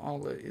will, for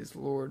Allah is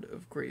Lord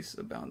of grace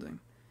abounding.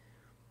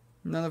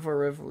 None of our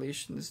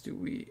revelations do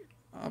we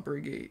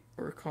abrogate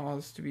or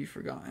cause to be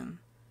forgotten,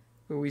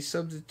 but we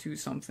substitute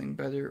something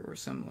better or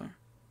similar.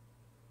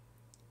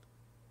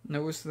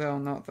 Knowest thou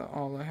not that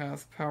Allah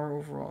hath power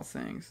over all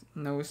things?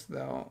 Knowest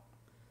thou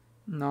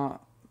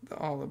not that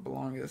Allah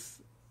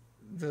belongeth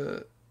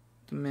the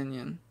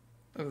dominion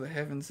of the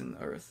heavens and the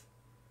earth?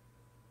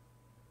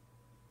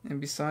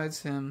 And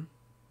besides him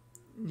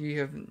ye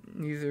have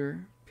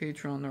neither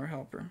patron nor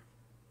helper.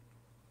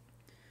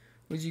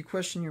 Would ye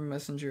question your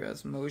messenger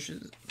as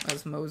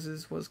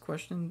Moses was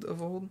questioned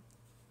of old?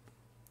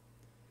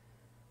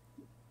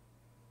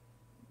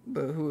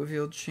 But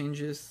whoever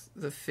changeth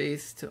the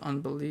faith to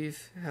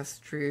unbelief hath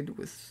strayed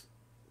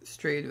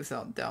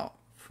without doubt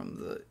from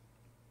the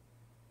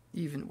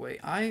even way.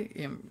 I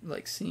am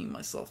seeing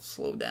myself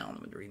slow down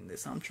when reading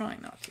this. I'm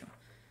trying not to.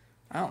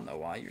 I don't know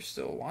why you're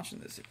still watching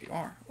this if you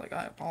are.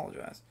 I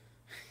apologize.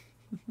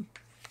 I'm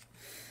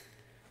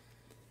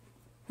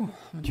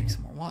gonna drink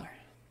some more water.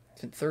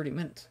 It's been 30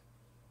 minutes.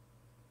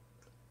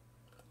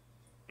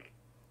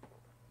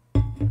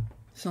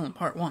 Still in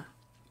part 1.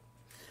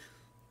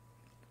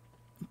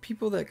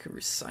 People that could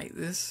recite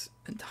this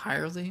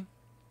entirely,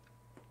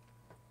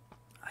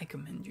 I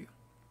commend you.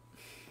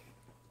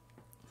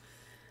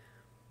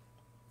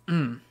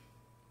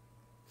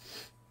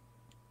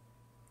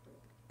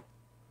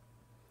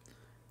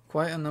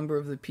 Quite a number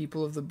of the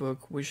people of the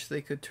book wish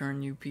they could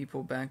turn you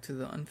people back to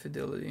the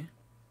infidelity,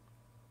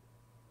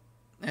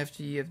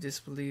 after ye have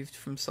disbelieved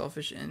from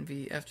selfish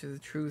envy, after the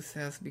truth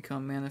hath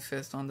become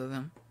manifest unto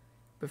them.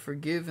 But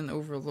forgive and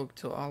overlook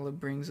till Allah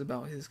brings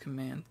about his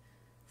command,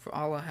 for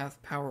Allah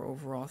hath power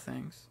over all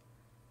things.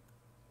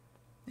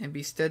 And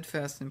be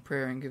steadfast in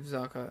prayer and give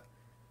zakat,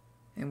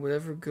 and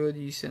whatever good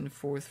ye send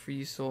forth for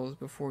ye souls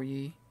before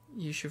ye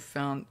should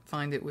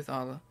find it with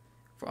Allah,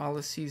 for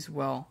Allah sees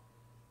well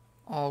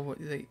all what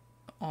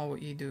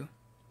ye do.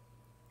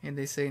 And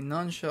they say,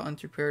 none shall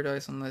enter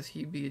paradise unless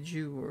he be a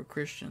Jew or a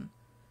Christian.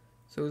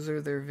 Those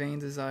are their vain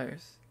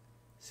desires.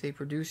 Say,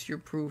 produce your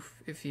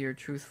proof if ye are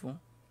truthful.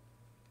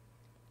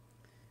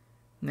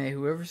 Nay,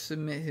 whoever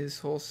submit his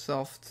whole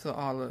self to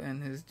Allah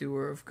and is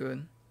doer of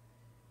good,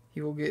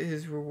 he will get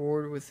his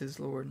reward with his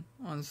Lord.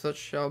 On such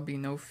shall be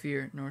no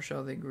fear, nor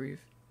shall they grieve.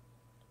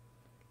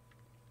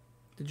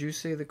 The Jews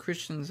say the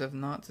Christians have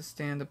not to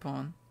stand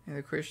upon, and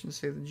the Christians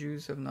say the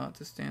Jews have not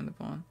to stand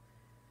upon.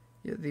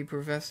 Yet they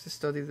profess to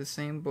study the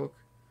same book,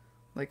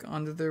 like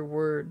under their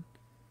word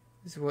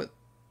is what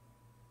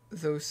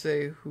those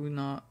say who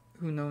know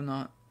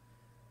not.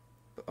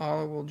 But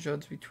Allah will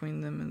judge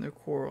between them in their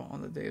quarrel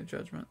on the day of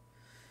judgment.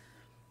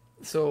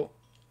 So,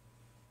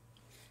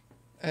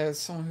 as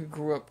someone who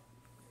grew up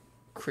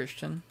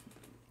Christian,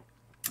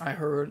 I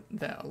heard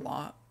that a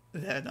lot,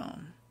 that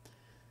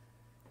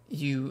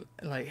you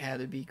had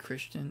to be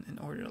Christian in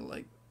order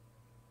to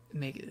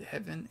make it to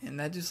heaven, and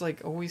that just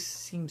always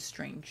seems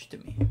strange to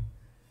me.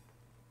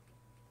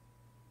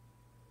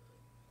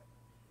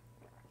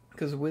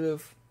 Because what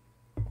if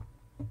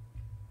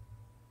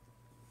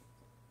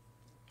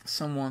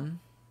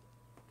someone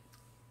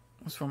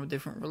was from a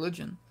different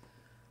religion,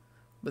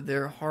 but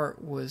their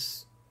heart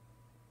was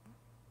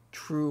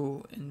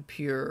true and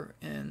pure,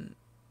 and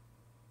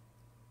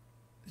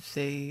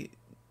they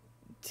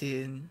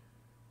did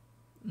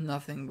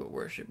nothing but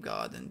worship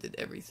God and did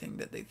everything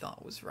that they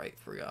thought was right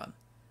for God.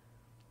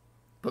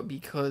 But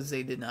because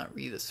they did not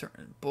read a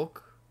certain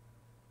book,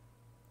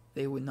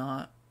 they would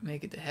not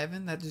make it to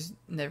heaven. That just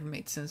never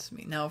made sense to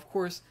me. Now, of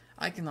course,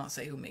 I cannot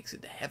say who makes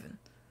it to heaven.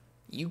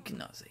 You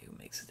cannot say who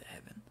makes it to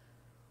heaven.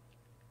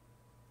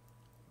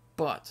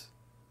 But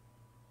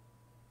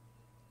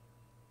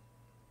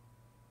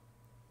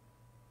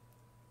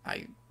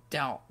I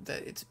doubt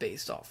that it's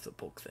based off the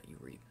book that you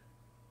read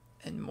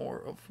and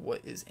more of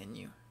what is in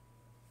you.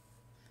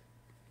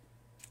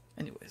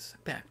 Anyways,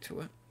 back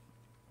to it.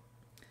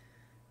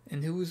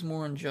 And who is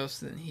more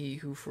unjust than he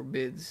who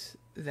forbids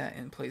that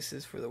in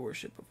places for the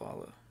worship of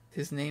Allah?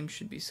 His name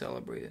should be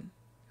celebrated,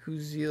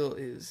 whose zeal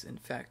is, in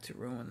fact, to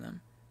ruin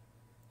them.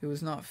 It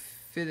was not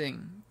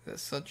fitting that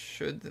such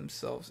should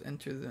themselves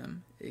enter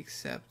them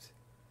except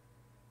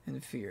in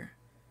fear.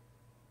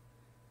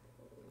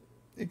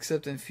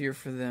 Except in fear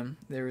for them,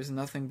 there is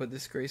nothing but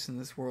disgrace in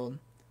this world,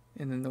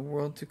 and in the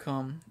world to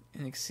come,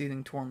 an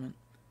exceeding torment.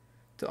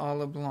 To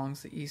Allah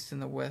belongs the east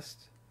and the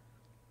west.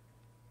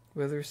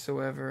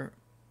 Whithersoever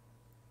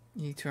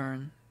ye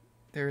turn,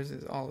 there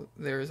is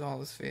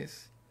Allah's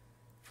face,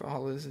 for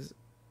Allah is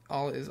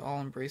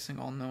all-embracing,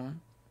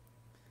 all-knowing.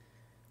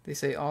 They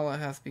say Allah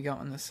hath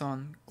begotten a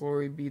son,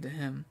 glory be to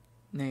him.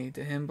 Nay,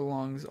 to him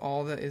belongs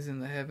all that is in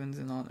the heavens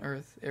and on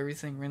earth,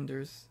 everything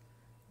renders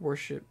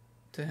worship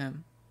to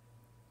him.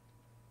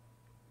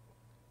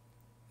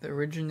 The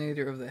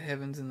originator of the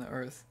heavens and the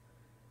earth,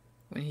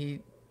 when he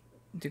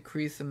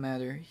decreeth the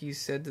matter, he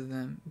said to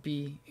them,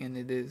 Be, and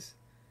it is.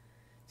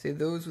 Say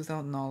those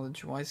without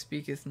knowledge, why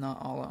speaketh not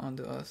Allah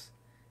unto us,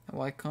 and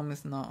why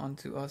cometh not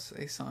unto us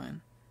a sign?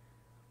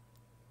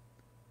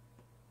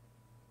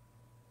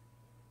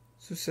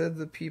 So said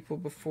the people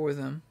before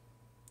them,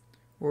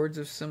 words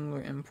of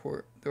similar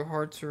import. Their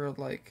hearts are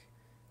alike.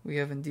 We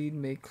have indeed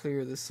made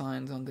clear the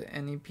signs unto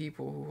any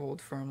people who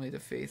hold firmly to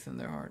faith in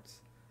their hearts.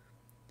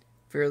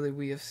 Verily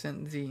we have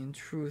sent thee in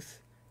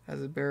truth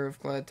as a bearer of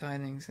glad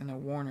tidings and a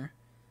warner.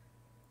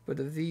 But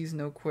of these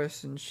no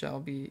question shall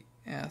be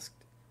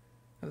asked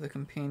of the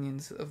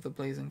companions of the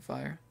blazing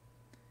fire.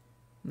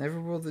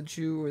 Never will the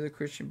Jew or the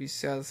Christian be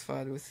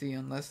satisfied with thee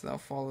unless thou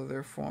follow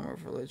their form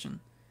of religion.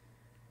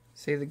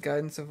 Say the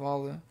guidance of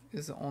Allah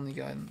is the only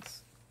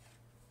guidance.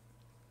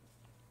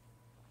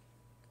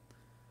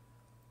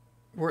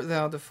 Wert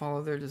thou to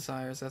follow their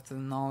desires after the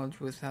knowledge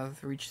which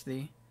hath reached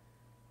thee,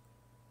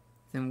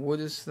 then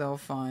wouldest thou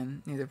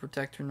find neither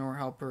protector nor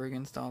helper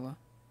against Allah.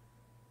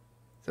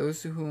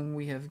 Those to whom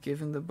we have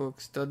given the book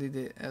studied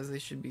it as they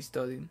should be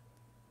studied.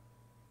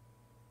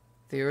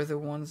 They are the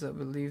ones that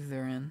believe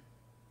therein.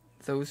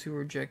 Those who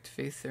reject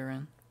faith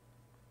therein,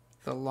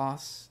 the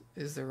loss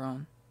is their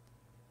own.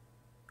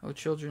 O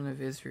children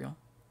of Israel,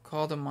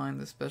 call to mind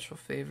the special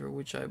favor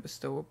which I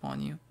bestow upon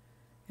you,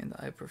 and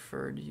I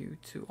preferred you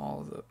to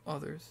all the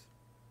others.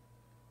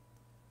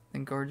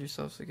 Then guard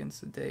yourselves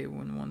against the day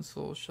when one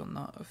soul shall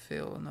not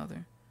avail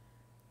another,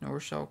 nor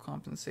shall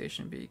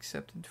compensation be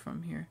accepted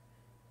from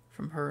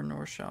her,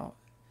 nor shall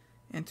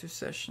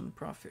intercession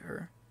profit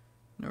her,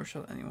 nor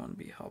shall anyone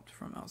be helped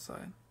from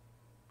outside.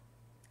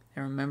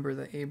 And remember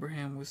that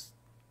Abraham was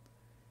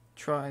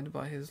tried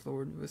by his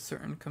Lord with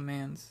certain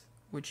commands,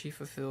 which he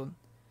fulfilled.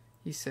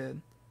 He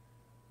said,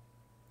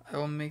 I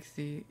will make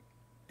thee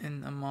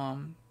an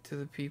imam to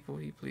the people,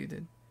 he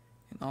pleaded,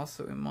 and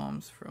also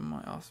imams from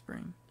my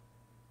offspring.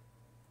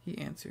 He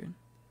answered,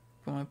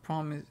 but my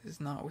promise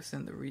is not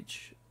within the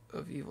reach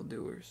of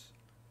evildoers.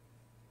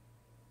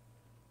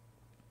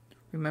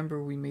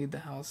 Remember we made the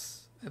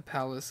house a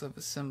palace of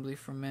assembly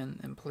for men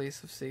and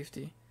place of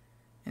safety,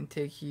 and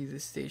take ye the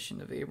station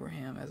of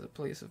Abraham as a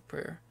place of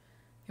prayer.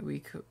 And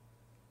we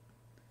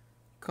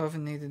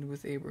covenanted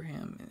with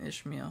Abraham and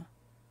Ishmael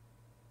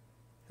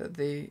that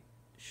they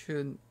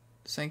should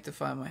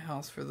sanctify my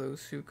house for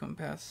those who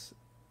compass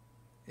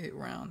it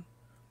round,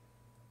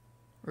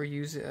 or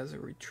use it as a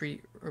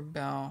retreat, or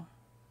bow,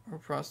 or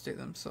prostrate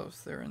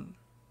themselves therein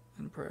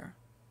in prayer.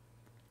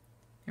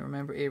 And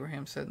remember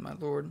Abraham said, My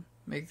Lord,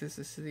 make this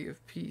a city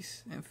of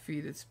peace, and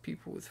feed its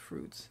people with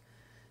fruits,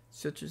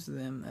 such as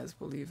them as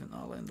believe in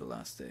Allah in the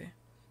last day.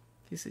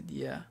 He said,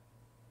 Yeah.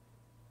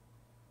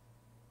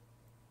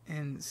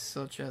 And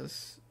such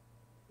as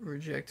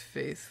reject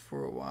faith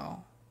for a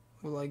while,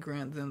 will I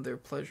grant them their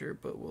pleasure,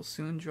 but will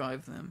soon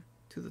drive them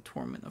to the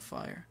torment of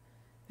fire,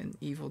 an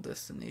evil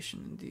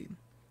destination indeed.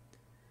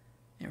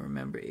 And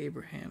remember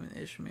Abraham and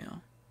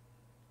Ishmael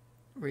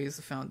raised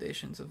the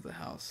foundations of the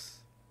house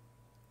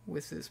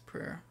with this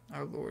prayer,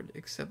 Our Lord,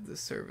 accept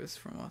this service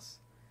from us,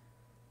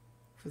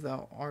 for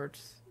thou art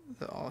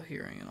the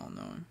all-hearing and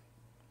all-knowing.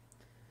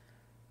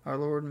 Our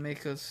Lord,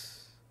 make of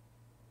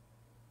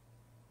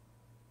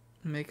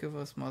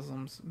us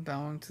Muslims,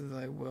 bowing to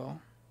thy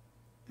will,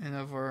 and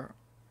of our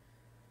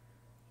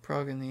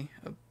progeny,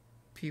 a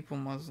people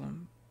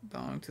Muslim,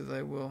 bowing to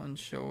thy will, and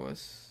show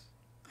us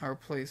our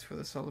place for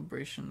the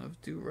celebration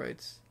of due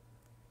rites,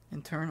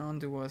 and turn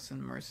unto us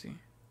in mercy,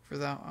 for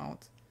thou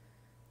art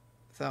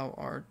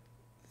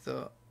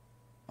the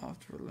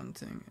oft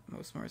relenting,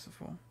 most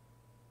merciful.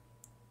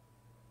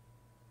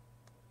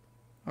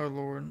 our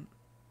Lord,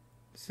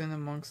 send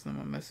amongst them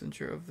a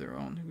messenger of their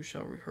own who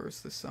shall rehearse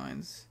the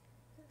signs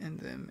in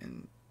them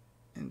and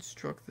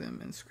instruct them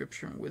in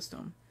scripture and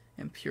wisdom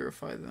and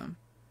purify them.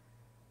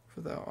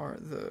 For thou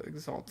art the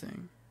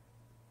exalting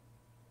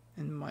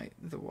and might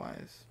the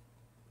wise.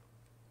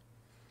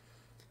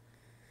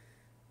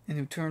 And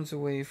who turns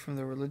away from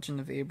the religion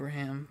of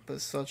Abraham,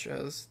 but such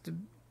as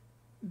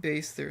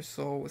debase their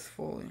soul with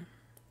folly.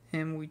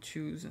 Him we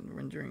choose and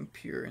rendering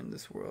pure in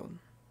this world,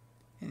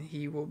 and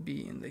he will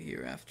be in the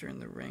hereafter in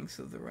the ranks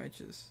of the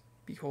righteous.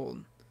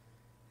 Behold,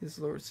 his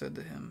Lord said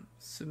to him,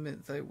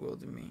 Submit thy will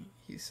to me.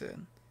 He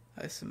said,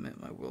 I submit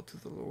my will to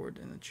the Lord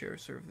and the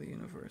cherisher of the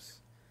universe.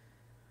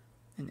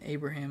 And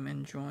Abraham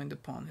enjoined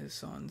upon his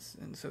sons,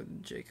 and so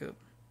did Jacob.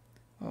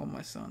 O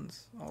my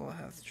sons, Allah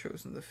hath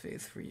chosen the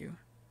faith for you.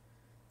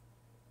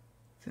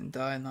 Then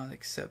die not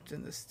except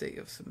in the state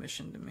of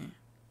submission to me,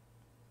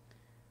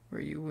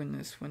 where you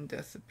witnessed when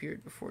death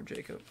appeared before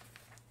Jacob.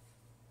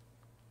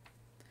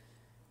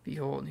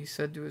 Behold, he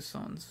said to his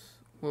sons,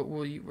 What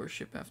will ye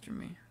worship after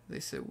me? They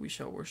said, We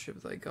shall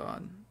worship thy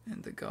God,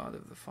 and the God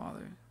of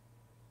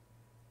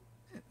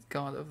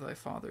thy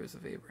fathers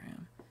of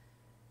Abraham,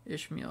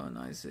 Ishmael and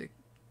Isaac,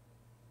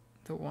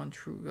 the one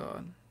true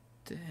God.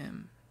 To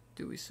him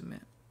do we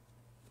submit.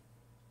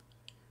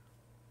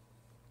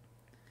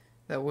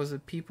 That was a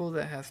people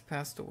that hath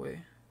passed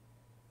away.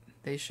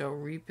 They shall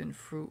reap in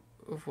fruit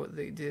of what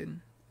they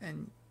did,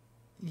 and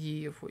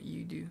ye of what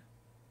ye do.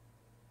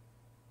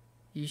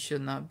 Ye shall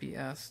not be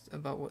asked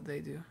about what they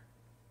do.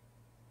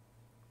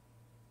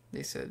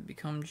 They said,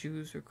 Become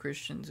Jews or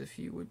Christians if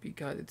ye would be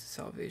guided to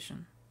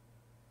salvation.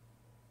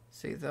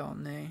 Say thou,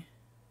 Nay,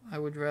 I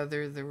would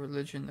rather the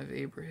religion of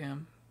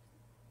Abraham,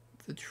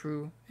 the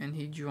true, and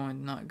he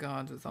joined not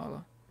God with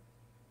Allah.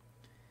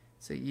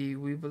 Say ye,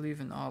 We believe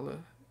in Allah,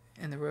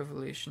 and the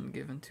revelation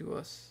given to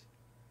us,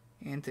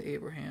 and to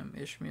Abraham,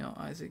 Ishmael,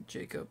 Isaac,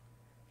 Jacob,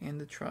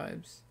 and the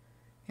tribes,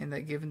 and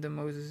that given to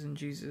Moses and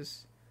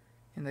Jesus,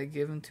 and that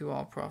given to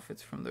all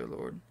prophets from their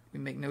Lord. We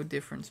make no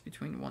difference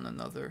between one and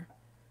another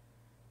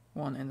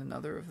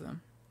of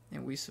them,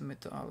 and we submit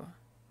to Allah.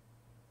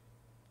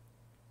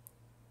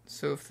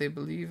 So if they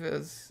believe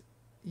as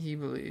ye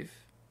believe,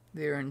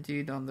 they are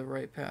indeed on the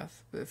right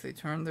path, but if they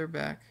turn their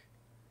back,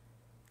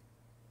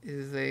 it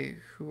is they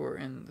who are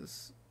in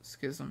this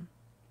schism.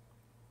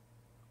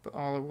 But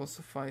Allah will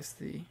suffice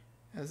thee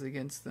as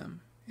against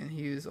them, and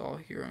he is all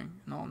hearing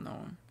and all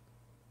knowing.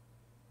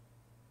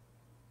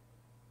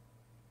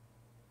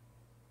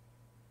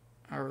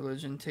 Our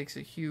religion takes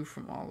a hue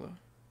from Allah,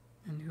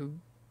 and who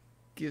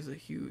gives a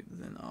hue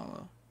than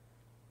Allah?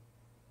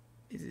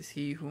 It is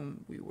he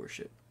whom we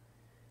worship.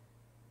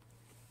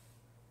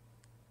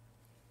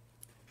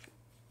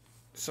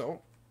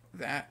 So,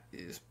 that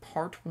is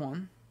part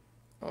 1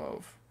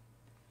 of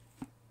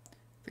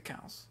the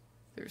cows.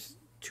 There's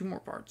 2 more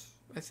parts,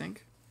 I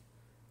think.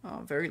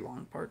 Very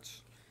long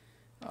parts.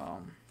 I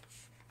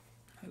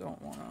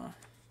don't want to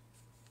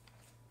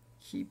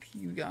keep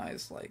you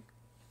guys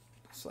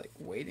just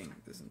waiting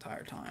this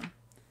entire time,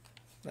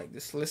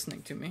 just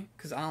listening to me,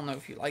 because I don't know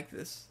if you like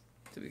this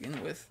to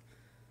begin with.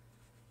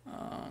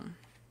 Let's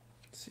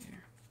see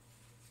here.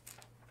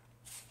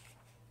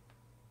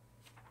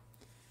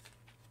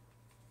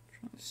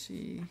 Trying to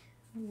see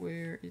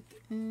where it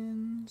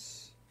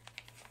ends.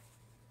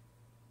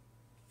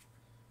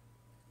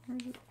 Where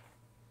is it?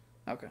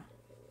 Okay.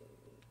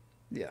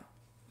 Yeah.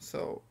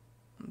 So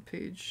on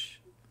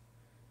page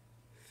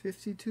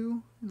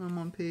 52, and I'm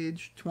on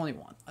page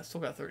 21. I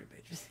still got 30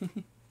 pages.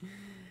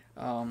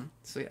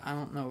 So yeah, I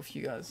don't know if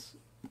you guys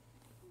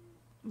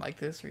like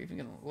this or even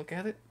gonna look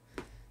at it.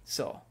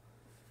 So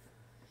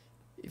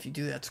if you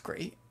do, that's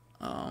great.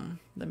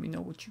 Let me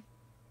know what you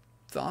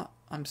thought.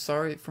 I'm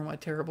sorry for my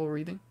terrible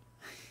reading.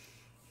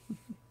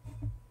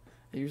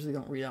 I usually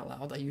don't read out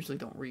loud. I usually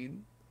don't read.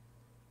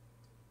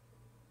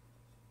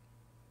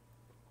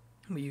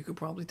 But you could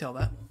probably tell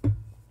that.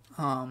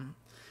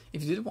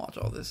 If you did watch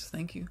all this,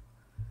 thank you.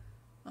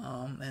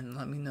 And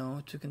let me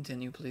know to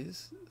continue,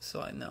 please,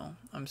 so I know.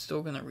 I'm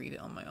still gonna read it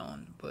on my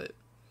own, but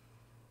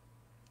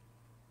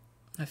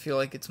I feel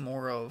like it's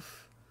more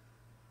of...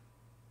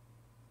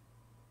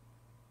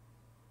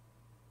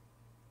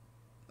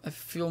 I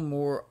feel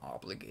more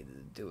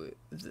obligated to do it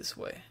this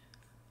way.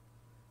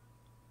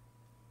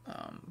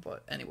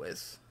 But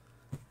anyways,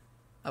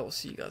 I will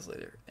see you guys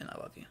later, and I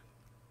love you.